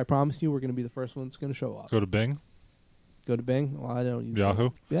Blather. I promise you, we're going to be the first one that's going to show up. Go to Bing, Go to Bing. Well, I don't use Yahoo.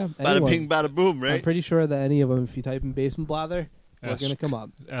 Yeah, Bada anyone. ping, bada boom, I'm right? pretty sure that any of them, if you type in Basement Blather, we're Ask- going to come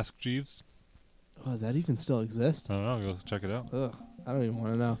up. Ask Jeeves. Oh, does that even still exist? I don't know. Go check it out. Ugh, I don't even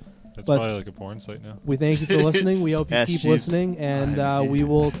want to know. That's But- probably like a porn site now. We thank you for listening. We hope you Ask keep Jeeves. listening, and we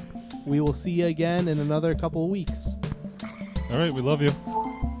will see you again in another couple of weeks. All right, we love you.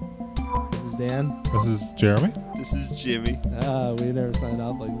 This is Dan. This is Jeremy. This is Jimmy. We never signed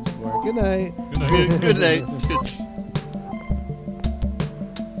off like this before. Good night. Good night. Good night.